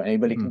ticketed. You know,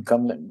 anybody can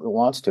come that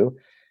wants to.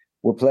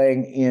 We're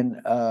playing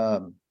in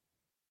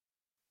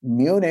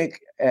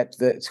Munich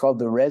it's called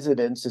the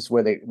Residence. It's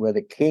where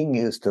the king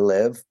used to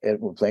live, and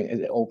we're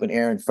playing open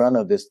air in front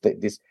of this.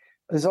 These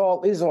are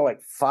all like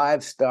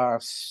 5-star,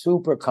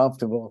 super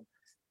comfortable,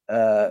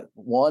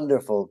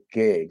 wonderful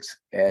gigs,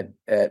 and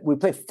we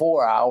play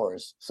 4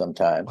 hours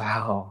sometimes.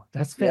 Wow,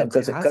 that's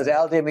fantastic. Because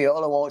Al Di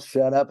Meola won't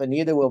shut up, and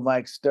neither will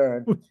Mike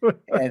Stern.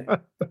 And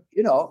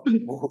you're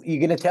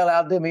going to tell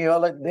Al Di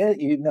Meola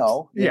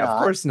that of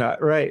course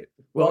not, right?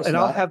 Well, and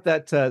I'll have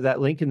that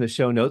link in the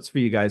show notes for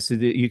you guys so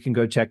that you can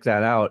go check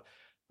that out.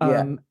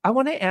 I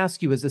want to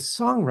ask you, as a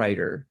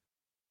songwriter,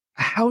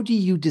 how do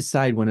you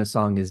decide when a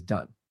song is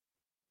done?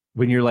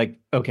 When you're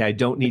like, okay, I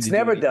don't need it's to. It's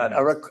never done.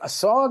 A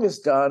song is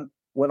done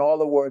when all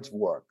the words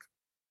work.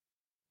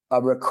 A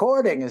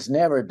recording is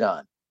never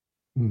done.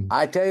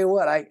 I tell you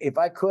what, if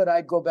I could,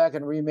 I'd go back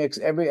and remix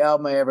every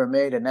album I ever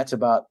made, and that's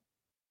about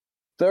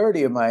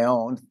 30 of my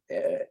own,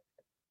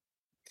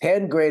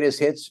 10 greatest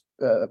hits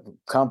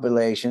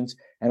compilations,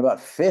 and about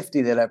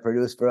 50 that I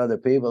produced for other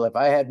people. If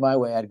I had my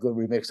way, I'd go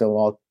remix them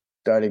all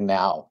starting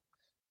now.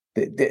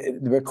 The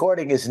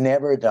recording is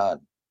never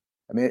done.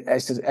 I mean, I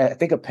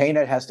think a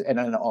painter has to,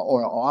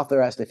 or an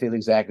author has to feel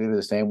exactly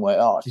the same way.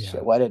 Oh,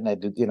 shit, why didn't I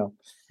do,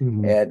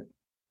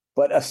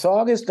 but a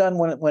song is done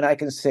when I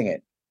can sing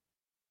it.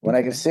 When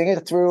I can sing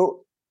it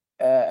through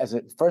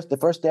the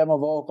first demo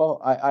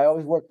vocal, I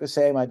always work the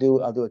same. I'll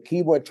do a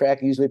keyboard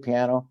track, usually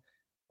piano,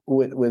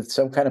 with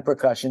some kind of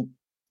percussion,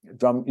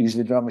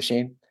 usually drum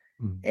machine,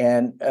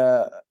 and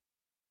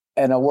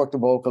I'll work the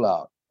vocal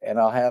out, and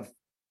I'll have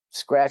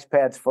scratch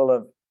pads full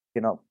of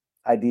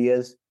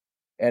ideas,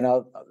 and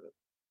I'll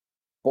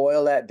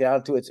boil that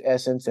down to its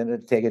essence, and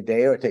it'll take a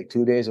day or take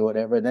 2 days or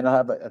whatever, and then I'll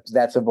have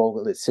that's a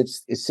vocal. It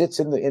sits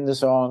in the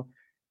song.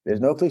 There's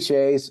no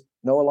cliches,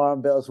 no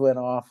alarm bells went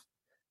off.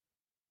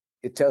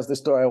 It tells the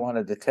story I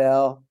wanted to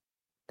tell.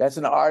 That's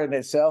an art in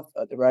itself.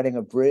 Writing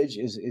a bridge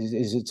is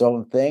its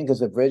own thing, because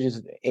the bridge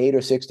is 8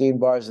 or 16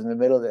 bars in the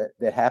middle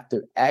that have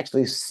to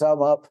actually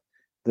sum up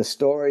the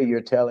story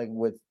you're telling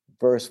with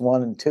verse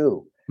 1 and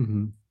 2,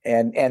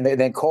 and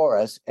then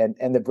chorus,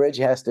 and the bridge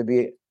has to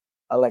be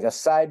like a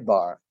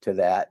sidebar to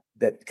that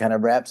kind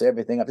of wraps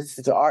everything up. It's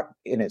an art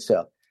in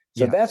itself.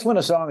 So that's when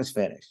a song is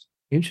finished.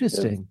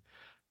 Interesting.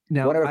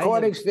 Now, when a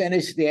recording's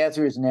finished, the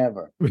answer is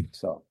never.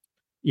 So.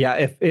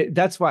 Yeah,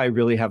 that's why I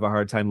really have a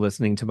hard time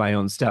listening to my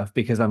own stuff,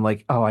 because I'm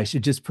like, oh, I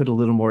should just put a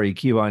little more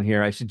EQ on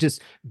here. I should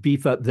just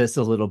beef up this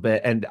a little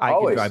bit, and I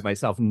can drive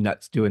myself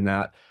nuts doing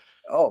that.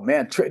 Oh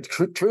man,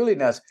 truly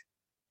nuts.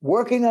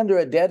 Working under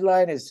a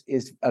deadline is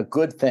a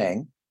good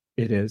thing.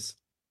 It is.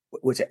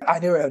 Which I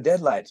never have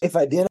deadlines. If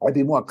I did, I'd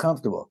be more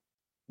comfortable.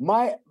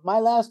 My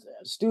last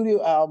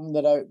studio album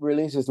that I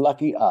released is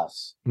Lucky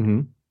Us,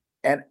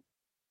 and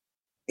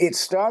it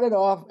started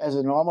off as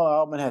a normal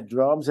album. It had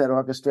drums, had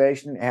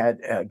orchestration, had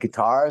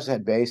guitars,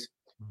 had bass,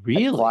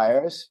 had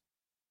choirs.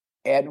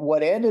 And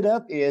what ended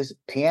up is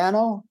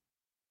piano,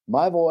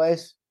 my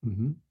voice,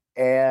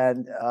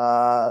 and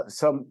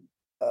some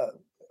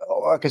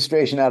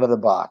orchestration out of the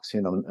box,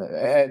 and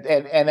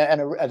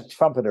a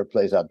trumpeter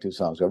plays on 2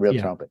 songs, a real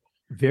trumpet.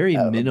 Very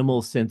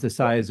minimal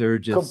synthesizer,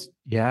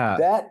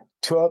 That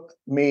took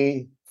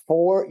me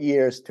 4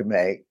 years to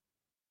make,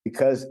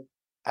 because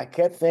I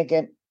kept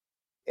thinking,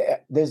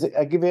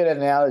 I'll give you an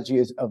analogy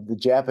of the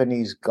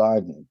Japanese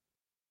garden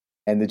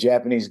and the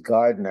Japanese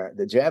gardener.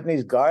 The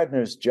Japanese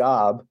gardener's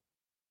job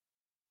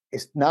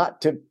is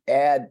not to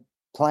add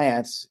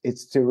plants,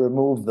 it's to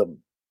remove them.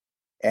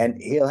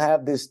 And he'll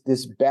have this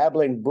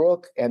babbling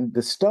brook, and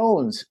the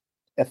stones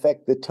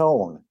affect the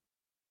tone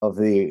of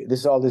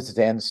this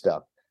Zen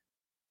stuff.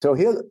 So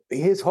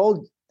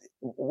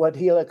what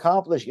he'll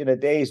accomplish in a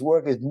day's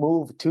work is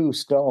move 2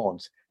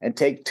 stones and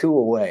take 2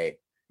 away.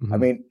 I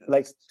mean,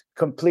 like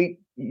complete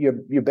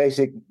your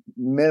basic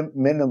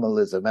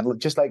minimalism.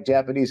 And just like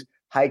Japanese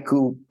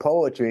haiku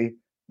poetry,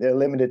 they're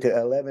limited to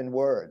 11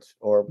 words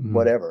or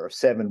whatever, or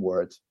 7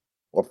 words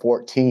or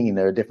 14.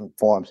 There are different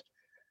forms.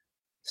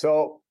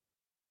 So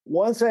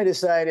once I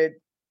decided,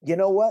 you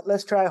know what,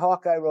 let's try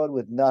Hawkeye Road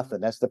with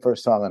nothing. That's the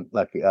first song on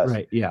Lucky Us.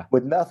 Right, yeah.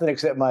 With nothing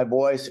except my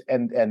voice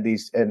and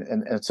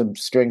some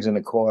strings in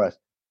the chorus.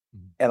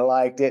 And I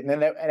liked it.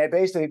 And I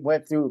basically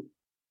went through,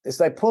 it's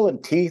like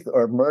pulling teeth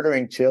or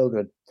murdering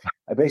children.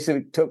 I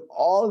basically took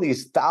all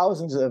these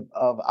thousands of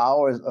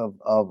hours of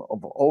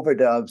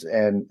overdubs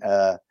and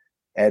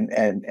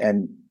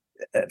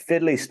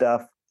fiddly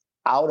stuff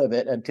out of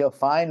it, until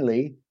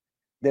finally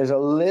there's a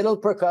little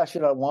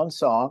percussion on one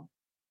song.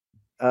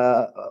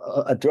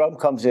 A drum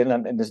comes in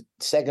the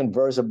second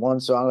verse of one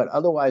song, and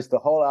otherwise the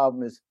whole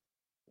album is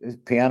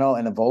piano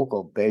and a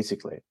vocal,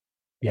 basically.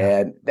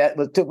 Yeah.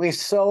 And took me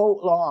so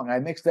long. I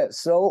mixed that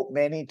so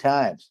many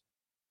times.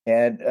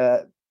 And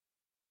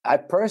I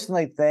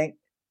personally think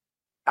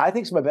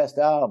it's my best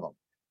album.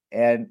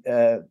 And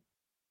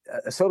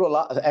so do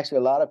a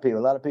lot of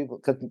people,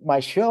 because my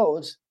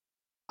shows,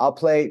 I'll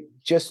play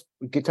just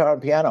guitar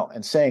and piano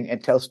and sing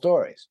and tell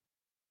stories.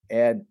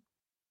 And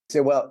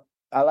say, well,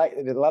 a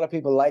lot of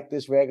people like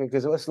this record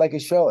because it's like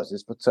his shows.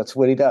 That's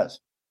what he does.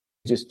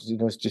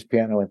 It's just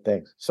piano and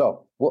things.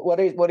 So what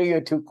are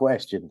your two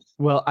questions?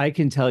 Well, I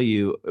can tell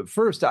you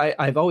first,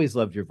 I've always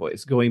loved your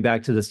voice. Going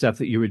back to the stuff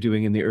that you were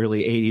doing in the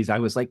early 80s, I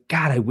was like,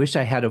 God, I wish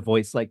I had a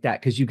voice like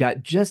that, because you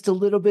got just a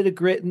little bit of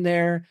grit in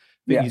there,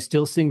 but you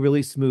still sing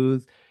really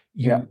smooth.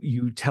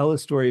 You tell a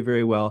story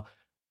very well.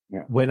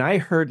 Yeah. When I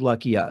heard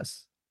Lucky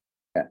Us,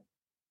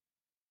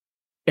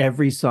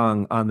 every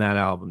song on that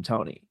album,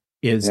 Tony,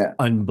 is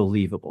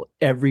unbelievable.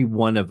 Every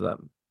one of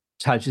them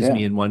touches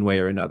me in one way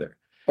or another.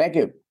 Thank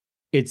you.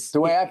 It's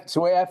the way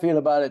I feel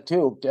about it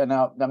too. And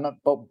I'm not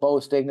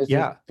boasting. This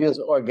feels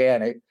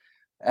organic.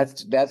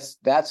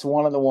 That's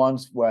one of the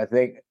ones where I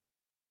think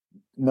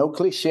no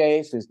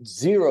cliches. There's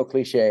zero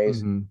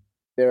cliches. Mm-hmm.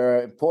 There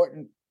are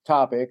important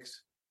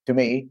topics to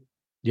me,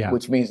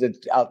 which means that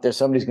out there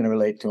somebody's going to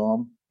relate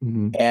to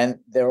them, and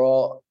they're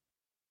all.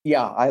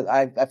 Yeah,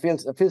 I feel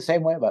the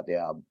same way about the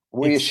album.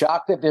 Were you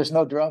shocked that there's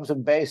no drums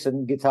and bass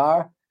and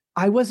guitar?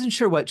 I wasn't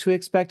sure what to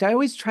expect. I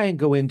always try and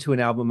go into an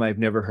album I've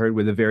never heard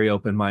with a very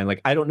open mind. Like,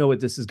 I don't know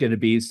what this is going to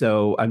be,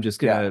 so I'm just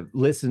going to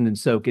listen and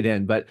soak it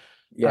in. But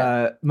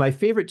my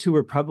favorite two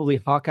were probably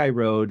Hawkeye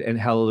Road and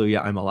Hallelujah,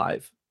 I'm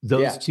Alive.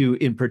 Those two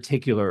in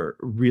particular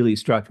really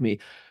struck me.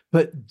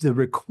 But the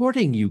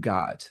recording you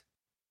got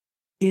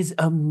is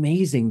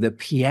amazing. The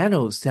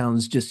piano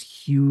sounds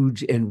just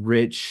huge and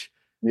rich,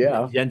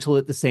 gentle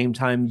at the same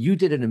time. You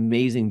did an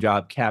amazing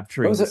job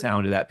capturing the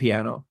sound of that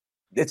piano.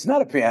 It's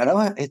not a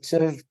piano. It's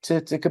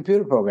a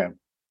computer program.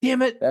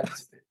 Damn it.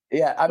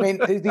 I mean,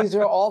 these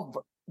are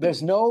all,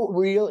 there's no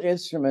real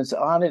instruments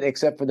on it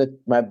except for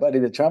my buddy,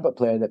 the trumpet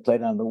player that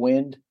played on the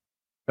wind.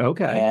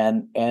 Okay.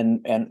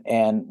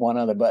 And one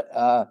other,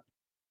 but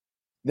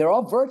they're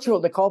all virtual.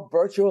 They're called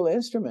virtual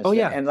instruments. Oh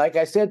yeah. And like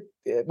I said,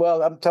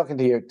 well, I'm talking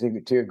to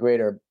your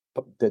greater,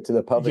 to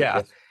the public.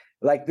 Yeah.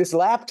 Like this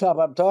laptop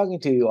I'm talking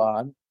to you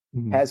on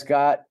has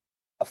got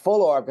a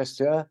full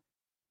orchestra,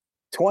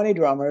 20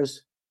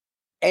 drummers,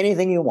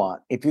 anything you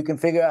want. If you can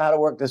figure out how to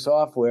work the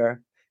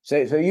software. So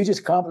you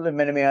just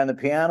complimented me on the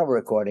piano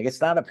recording. It's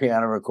not a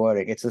piano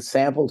recording. It's a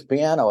sampled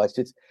piano. It's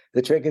just,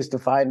 the trick is to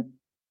find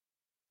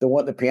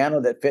the piano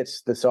that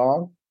fits the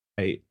song.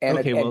 Right.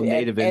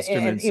 Native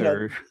instruments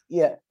are.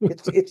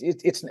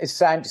 It's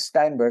signed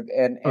Steinberg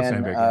and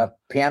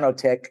Piano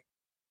Tech.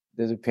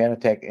 There's a Piano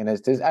Tech, and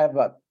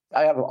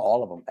I have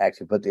all of them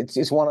actually, but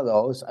it's one of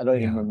those. I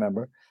don't even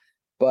remember,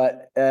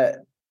 but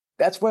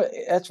that's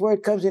where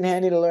it comes in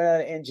handy to learn how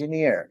to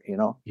engineer.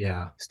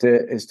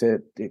 Is to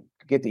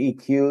get the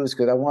EQs,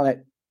 because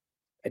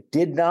I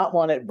did not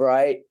want it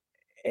bright,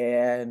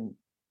 and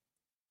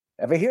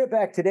if I hear it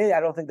back today, I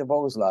don't think the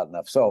vocal's loud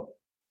enough. So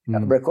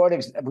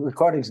recordings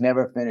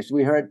never finished.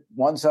 We heard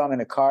one song in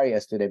the car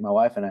yesterday, my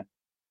wife and I.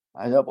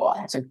 I thought, well,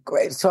 that's a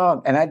great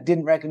song. And I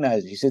didn't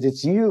recognize it. She said,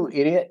 "It's you,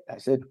 idiot." I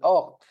said,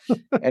 "Oh."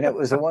 And it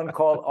was the one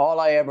called All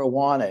I Ever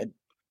Wanted.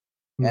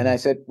 And I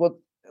said, well,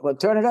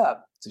 turn it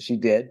up. So she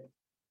did.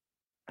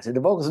 I said, the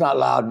vocal's not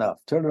loud enough.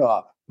 Turn it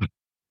off.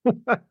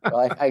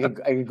 Well, I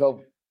could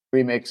go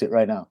remix it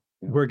right now.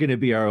 We're going to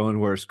be our own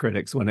worst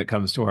critics when it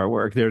comes to our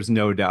work. There's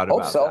no doubt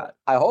about that.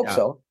 I hope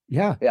so.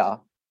 Yeah. Yeah.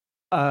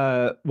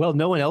 Well,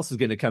 no one else is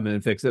going to come in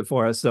and fix it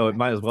for us, so it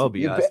might as well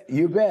be us.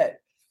 You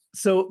bet.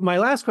 So my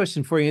last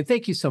question for you, and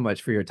thank you so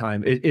much for your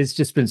time. It's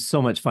just been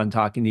so much fun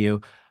talking to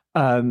you.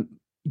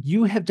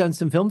 You have done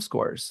some film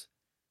scores,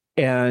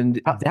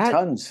 and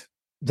tons.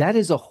 That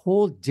is a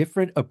whole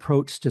different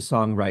approach to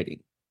songwriting.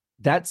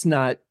 That's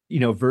not,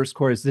 verse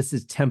chorus. This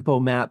is tempo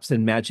maps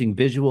and matching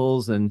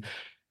visuals. And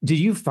do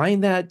you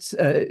find that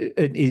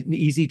an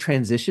easy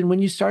transition when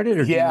you started?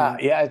 Or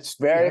it's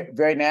very,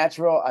 very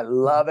natural. I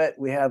love it.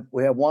 We have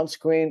one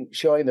screen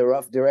showing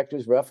the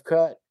director's rough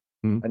cut.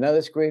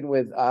 Another screen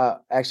with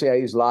actually I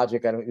use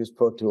Logic. I don't use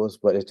Pro Tools,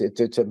 but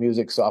it's a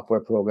music software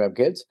program,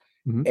 kids.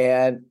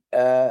 And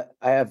I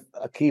have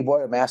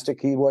a master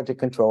keyboard to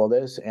control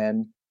this,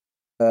 and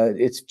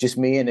it's just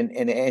me and an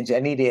engineer. I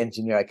need an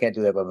engineer. I can't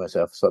do that by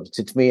myself, so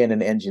it's me and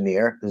an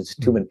engineer. There's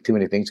too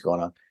many things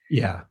going on.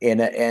 Yeah,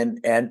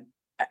 and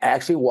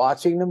actually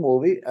watching the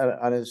movie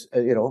on his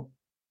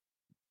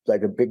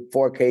like a big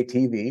 4K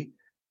TV,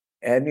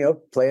 and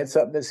playing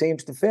something that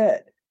seems to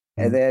fit,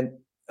 and then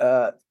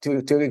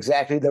to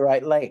exactly the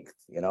right length.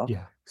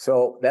 Yeah.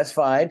 So that's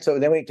fine. So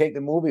then we take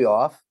the movie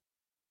off,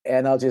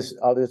 and I'll just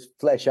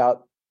flesh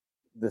out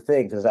the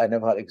thing, because I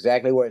know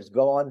exactly where it's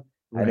going.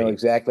 Right. I know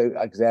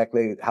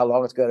exactly how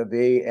long it's going to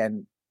be,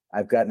 and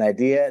I've got an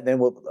idea. And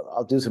then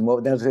I'll do some more.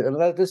 Then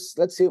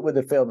let's see it with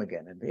the film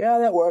again. And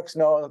that works.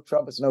 No, the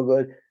trumpet's no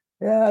good.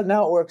 Yeah,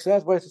 now it works.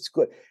 That's why it's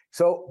good.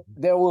 So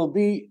there will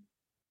be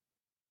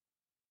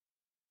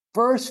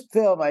first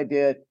film I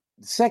did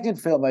the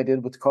second film I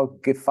did was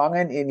called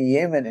Gefangen in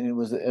Yemen, and it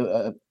was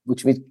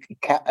which means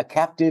a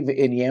captive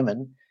in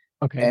Yemen.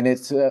 Okay. And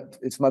it's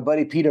my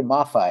buddy Peter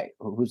Maffay,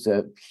 who's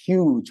a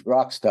huge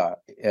rock star,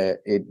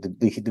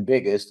 the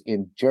biggest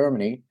in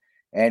Germany,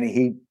 and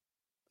he,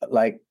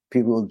 like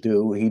people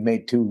do, he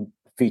made 2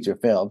 feature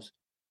films,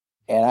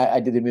 and I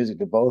did the music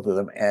to both of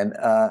them, and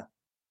I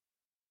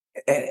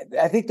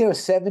think there were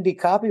 70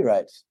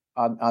 copyrights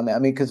on that. I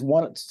mean, because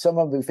some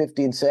of them be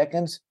 15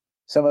 seconds,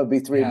 some of them be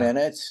 3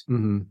 minutes.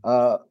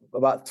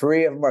 About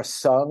 3 of them are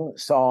sung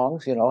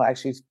songs.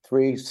 Actually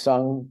 3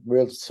 sung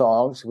real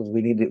songs because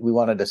we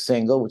wanted a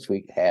single, which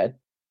we had,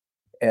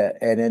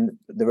 and then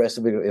the rest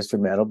of it was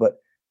instrumental. But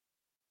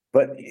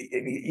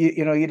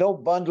you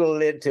don't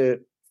bundle it into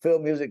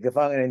film music,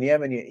 Gefangen in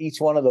Yemen.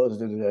 Each one of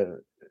those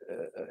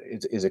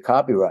is a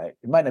copyright.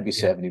 It might not be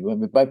 70,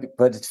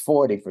 but it's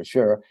 40 for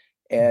sure.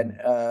 And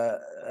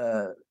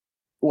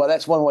well,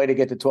 that's one way to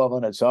get to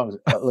 1,200 songs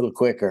a little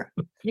quicker.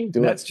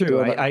 That's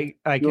true. I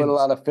doing a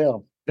lot of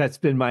film. That's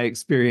been my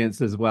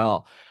experience as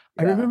well.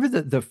 Yeah. I remember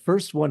that the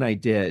first one I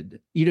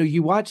did,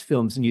 you watch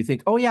films and you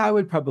think, oh yeah, I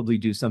would probably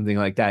do something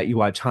like that. You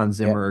watch Hans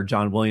Zimmer or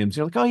John Williams,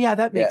 you're like, oh yeah,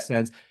 that makes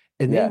sense.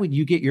 And then when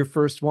you get your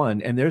first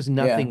one and there's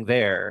nothing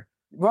there,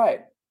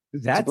 right?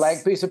 It's a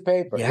blank piece of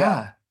paper.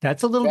 Yeah,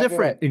 that's a little different.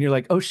 Right. And you're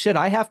like, oh shit,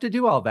 I have to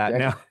do all that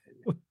now.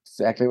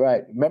 Exactly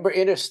right. Remember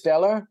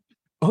Interstellar?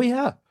 Oh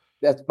yeah,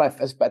 I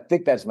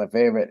think that's my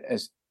favorite.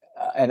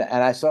 And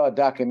I saw a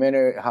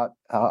documentary how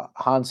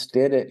Hans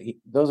did it.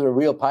 Those are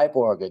real pipe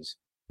organs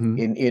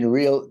in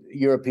real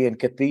European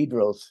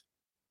cathedrals,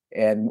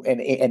 and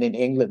in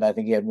England I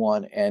think he had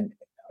one. And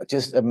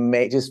just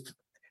amazing, just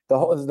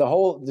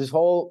this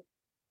whole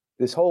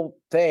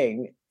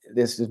thing,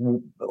 this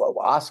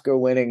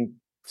Oscar-winning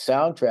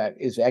soundtrack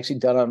is actually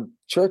done on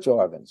church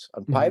organs,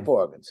 on pipe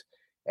organs.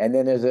 And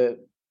then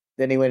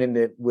then he went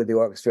into with the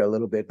orchestra a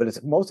little bit, but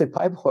it's mostly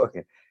pipe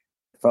organ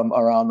from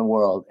around the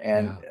world.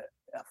 And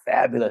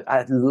fabulous.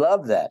 I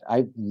love that.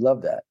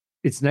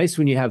 It's nice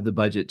when you have the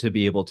budget to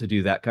be able to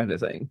do that kind of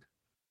thing.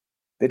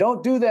 They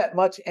don't do that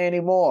much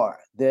anymore.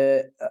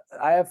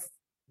 I have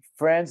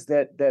friends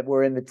that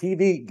were in the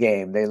TV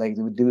game. They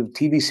would do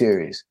TV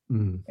series,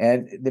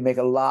 and they make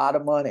a lot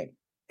of money.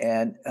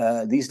 And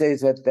these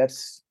days,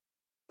 that's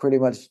pretty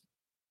much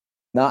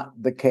not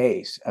the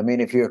case. I mean,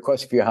 if you're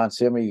Hans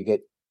Zimmer, you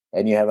get,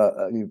 and you have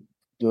you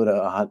do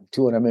a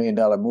 $200 million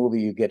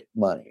movie, you get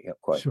money, of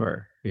course.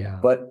 Sure, yeah.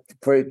 But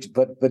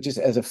just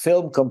as a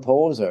film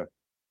composer,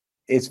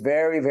 it's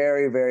very,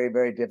 very, very,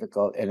 very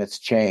difficult, and it's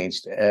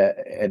changed.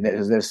 And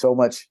there's so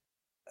much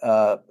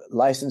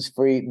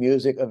license-free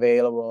music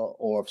available,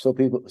 or so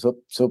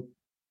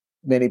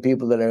many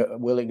people that are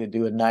willing to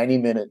do a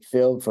 90-minute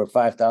film for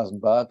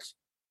 $5,000,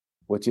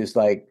 which is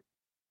like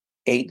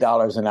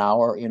 $8 an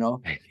hour.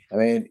 I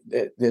mean,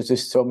 there's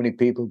just so many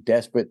people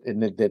desperate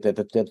and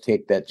that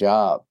take that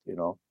job.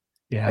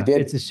 Yeah,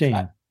 it's a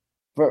shame.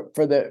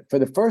 For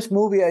the first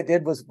movie I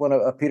did was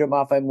a Peter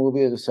Maffay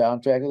movie as a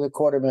soundtrack. It was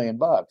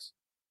 $250,000,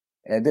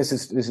 and this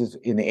is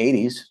in the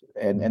 80s,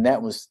 and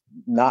that was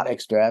not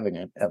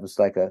extravagant. That was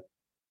like a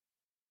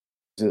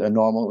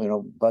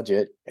normal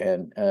budget,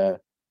 and I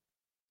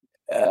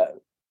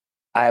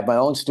have my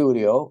own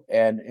studio,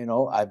 and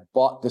I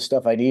bought the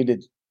stuff I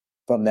needed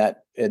from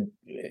that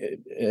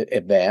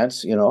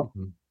advance. And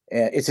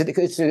it's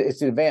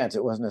an advance.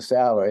 It wasn't a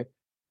salary,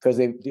 because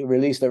they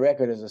released the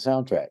record as a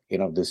soundtrack.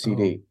 The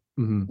CD.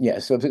 Yeah,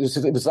 so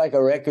it was like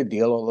a record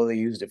deal, although they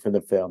used it for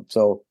the film.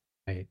 So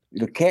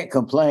you can't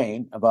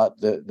complain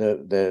about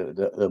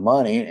the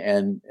money.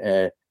 And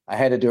I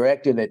had a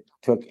director that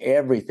took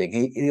everything.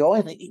 He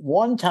only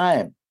one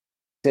time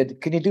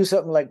said, "Can you do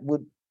something like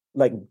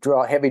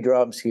draw heavy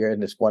drums here in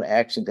this one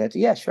action dance?"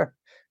 Yeah, sure.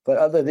 But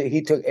other than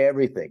he took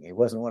everything. He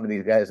wasn't one of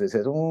these guys that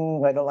says,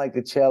 "I don't like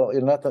the cello."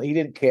 Nothing. He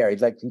didn't care.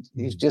 He's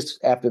just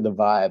after the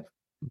vibe,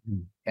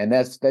 and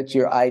that's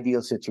your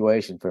ideal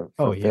situation for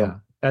film.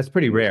 That's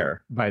pretty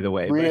rare, by the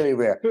way. Really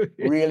rare,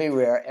 really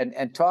rare.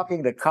 And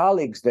talking to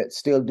colleagues that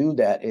still do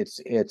that,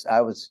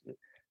 I was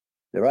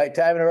the right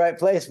time in the right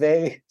place,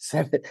 baby.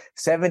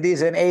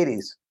 70s and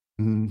 80s.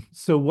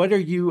 So what are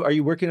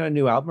you working on a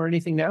new album or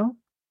anything now?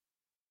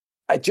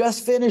 I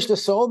just finished a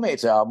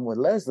Soulmates album with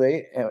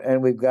Leslie,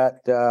 and we've got,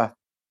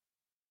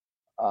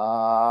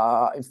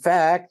 in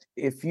fact,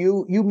 if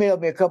you mailed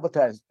me a couple of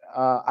times,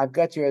 I've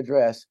got your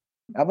address.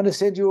 I'm going to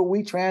send you a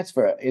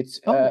WeTransfer.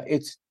 It's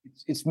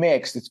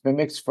mixed. It's been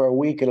mixed for a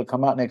week. It'll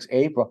come out next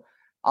April.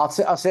 I'll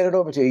send it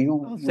over to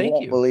you.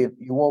 You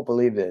won't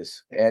believe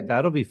this. And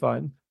that'll be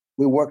fun.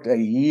 We worked a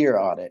year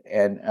on it,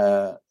 and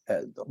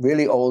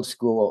really old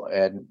school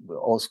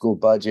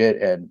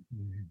budget,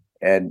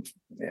 and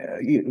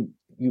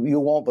you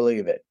won't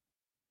believe it.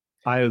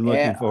 I'm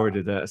looking forward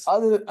to this.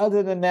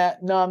 Other than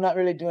that, no, I'm not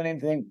really doing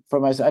anything for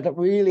myself. I don't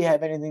really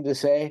have anything to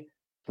say.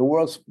 The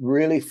world's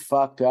really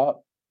fucked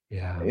up.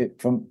 Yeah.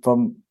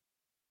 From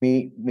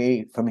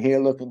me from here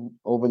looking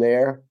over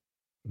there,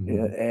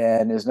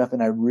 and there's nothing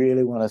I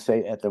really want to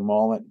say at the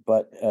moment.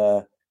 But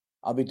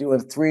I'll be doing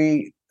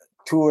 3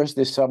 tours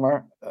this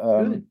summer.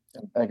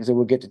 Like I said,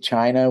 we'll get to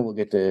China, we'll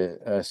get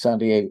to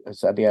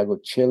Santiago,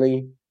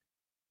 Chile,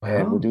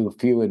 and we'll do a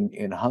few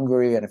in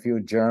Hungary and a few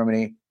in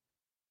Germany.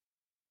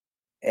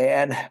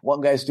 And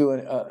one guy's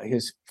doing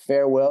his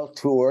farewell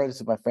tour. This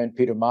is my friend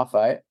Peter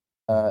Maffei,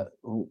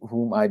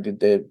 whom I did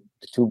the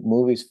 2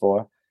 movies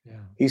for.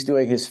 Yeah. He's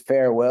doing his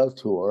farewell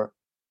tour.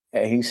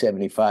 And he's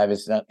 75.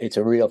 It's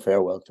a real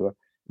farewell tour.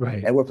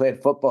 Right. And we're playing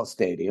football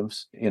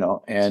stadiums,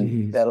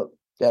 and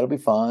that'll be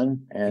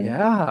fun. And you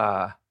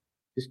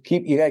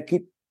gotta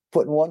keep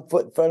putting one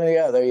foot in front of the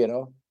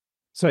other,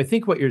 So I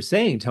think what you're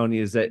saying, Tony,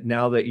 is that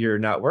now that you're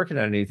not working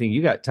on anything,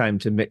 you got time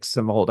to mix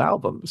some old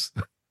albums.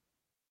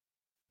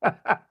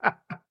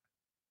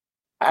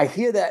 I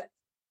hear that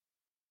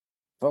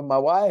from my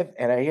wife,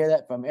 and I hear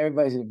that from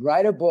everybody. Says,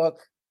 write a book,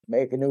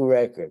 make a new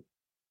record.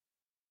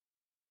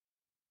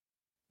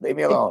 Leave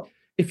me alone.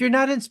 If you're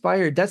not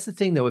inspired, that's the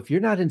thing, though. If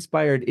you're not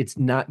inspired, it's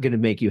not going to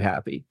make you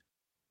happy.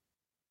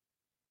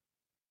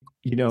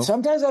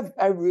 Sometimes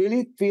I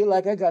really feel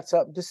like I got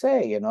something to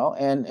say, and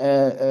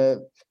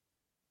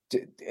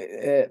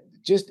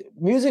just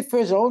music for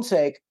its own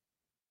sake,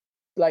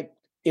 like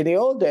in the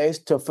old days,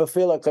 to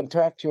fulfill a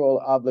contractual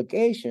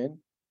obligation,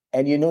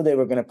 and you knew they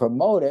were going to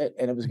promote it,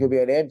 and it was going to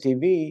be on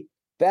MTV.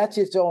 That's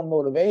its own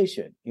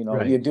motivation.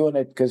 Right. You're doing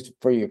it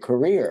for your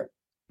career.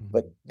 Mm-hmm.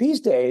 But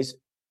these days,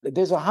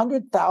 there's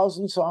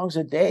 100,000 songs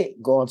a day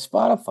go on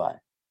Spotify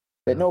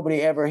that nobody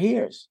ever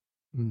hears.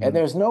 Mm-hmm. And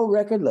there's no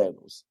record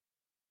labels.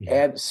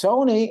 Yeah. And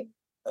Sony,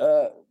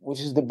 which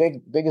is the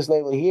biggest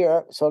label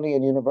here, Sony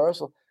and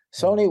Universal,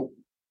 Sony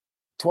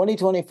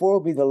 2024 will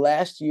be the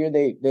last year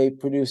they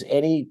produce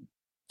any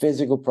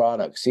physical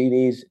product,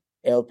 CDs,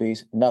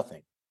 LPs,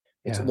 nothing.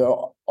 It's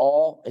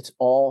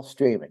all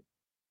streaming.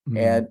 Mm-hmm.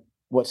 And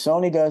what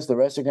Sony does, the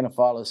rest are going to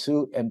follow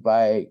suit. And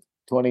by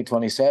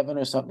 2027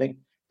 or something,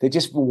 they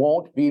just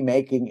won't be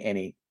making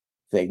anything.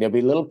 There'll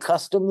be little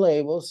custom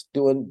labels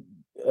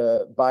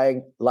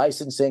buying,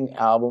 licensing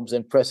albums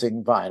and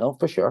pressing vinyl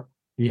for sure.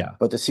 Yeah.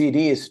 But the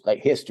CD is like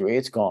history.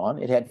 It's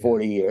gone. It had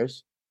 40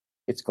 years.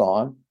 It's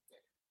gone.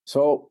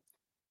 So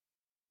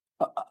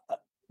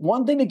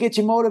one thing to get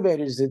you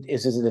motivated is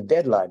the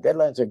deadline.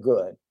 Deadlines are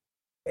good.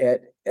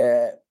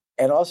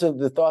 And also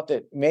the thought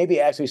that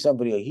maybe actually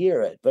somebody will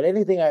hear it. But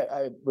anything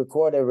I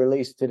record or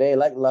release today,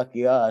 like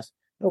Lucky Us,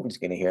 nobody's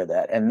going to hear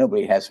that, and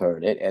nobody has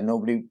heard it, and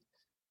nobody.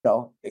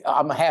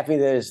 I'm happy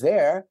that it's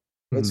there.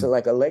 It's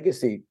like a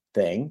legacy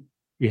thing.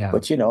 Yeah.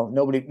 But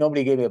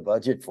nobody gave me a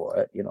budget for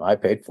it. I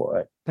paid for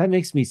it. That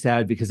makes me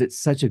sad because it's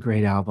such a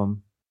great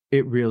album.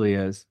 It really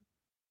is.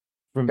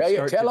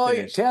 Tell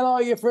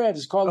all your friends.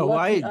 It's called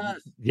Lucky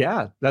Us.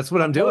 Yeah, that's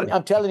what I'm doing.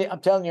 I'm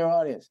telling your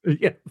audience.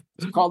 Yeah.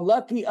 It's called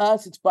Lucky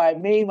Us. It's by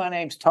me. My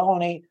name's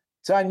Tony.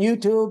 It's on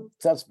YouTube.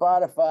 It's on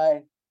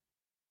Spotify.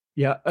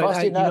 Yeah.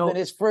 Cost you nothing.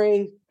 It's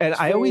free. And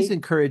I always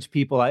encourage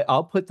people,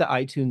 I'll put the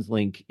iTunes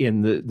link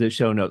in the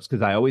show notes,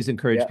 because I always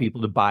encourage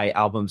people to buy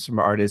albums from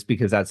artists,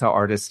 because that's how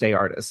artists stay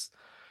artists.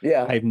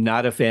 Yeah. I'm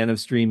not a fan of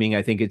streaming.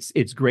 I think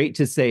it's great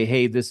to say,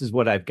 hey, this is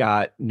what I've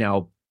got.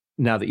 Now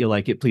that you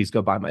like it, please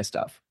go buy my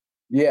stuff.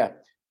 Yeah.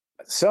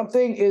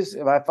 Something is,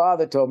 my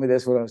father told me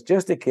this when I was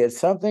just a kid,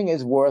 something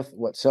is worth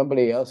what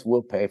somebody else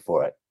will pay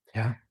for it.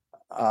 Yeah.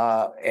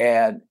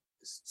 And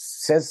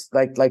since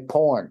like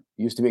porn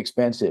used to be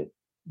expensive,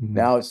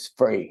 now it's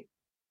free.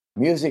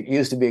 Music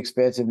used to be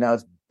expensive, now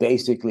it's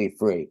basically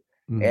free.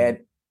 And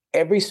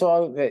every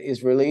song that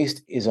is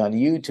released is on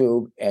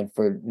YouTube, and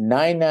for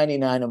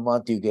 $9.99 a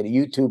month, you get a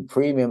YouTube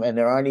Premium, and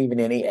there aren't even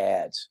any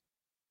ads.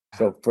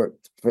 So for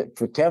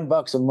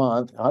 $10 a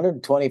month,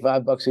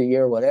 $125 a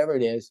year, whatever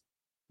it is,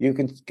 you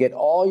can get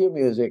all your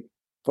music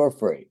for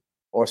free,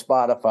 or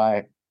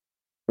Spotify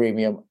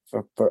Premium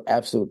for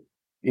absolute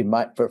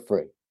for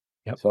free.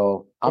 Yep.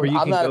 So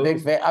I'm not a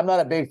big fan. I'm not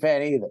a big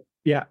fan either.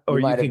 Yeah, or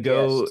you can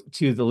go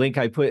to the link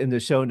I put in the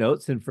show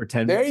notes, and for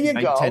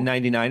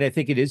 $10.99, I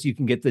think it is, you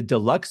can get the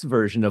deluxe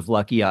version of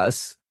Lucky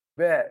Us.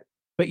 Bet.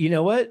 But you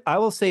know what? I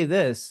will say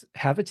this: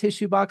 have a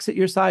tissue box at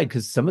your side,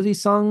 because some of these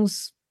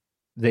songs,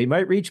 they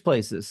might reach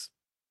places.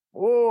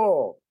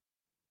 Oh,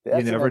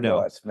 you never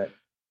know.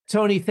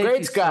 Tony, thank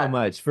you so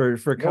much for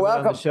coming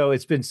on the show.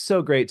 It's been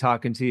so great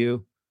talking to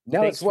you.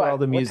 No, Thanks for all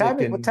the music.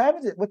 What time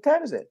is it? What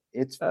time is it?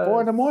 It's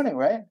 4 a.m,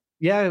 right?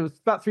 Yeah, it was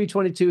about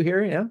 3:22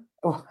 here. Yeah.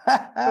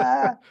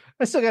 I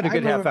still got a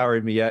good half hour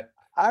in me yet.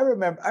 I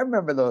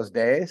remember those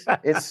days.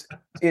 It's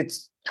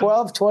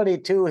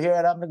 12:22 here,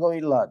 and I'm gonna go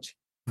eat lunch.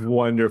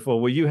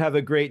 Wonderful. Well, you have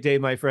a great day,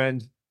 my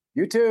friend.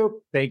 You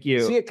too. Thank you.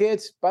 See you,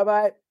 kids.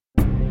 Bye-bye.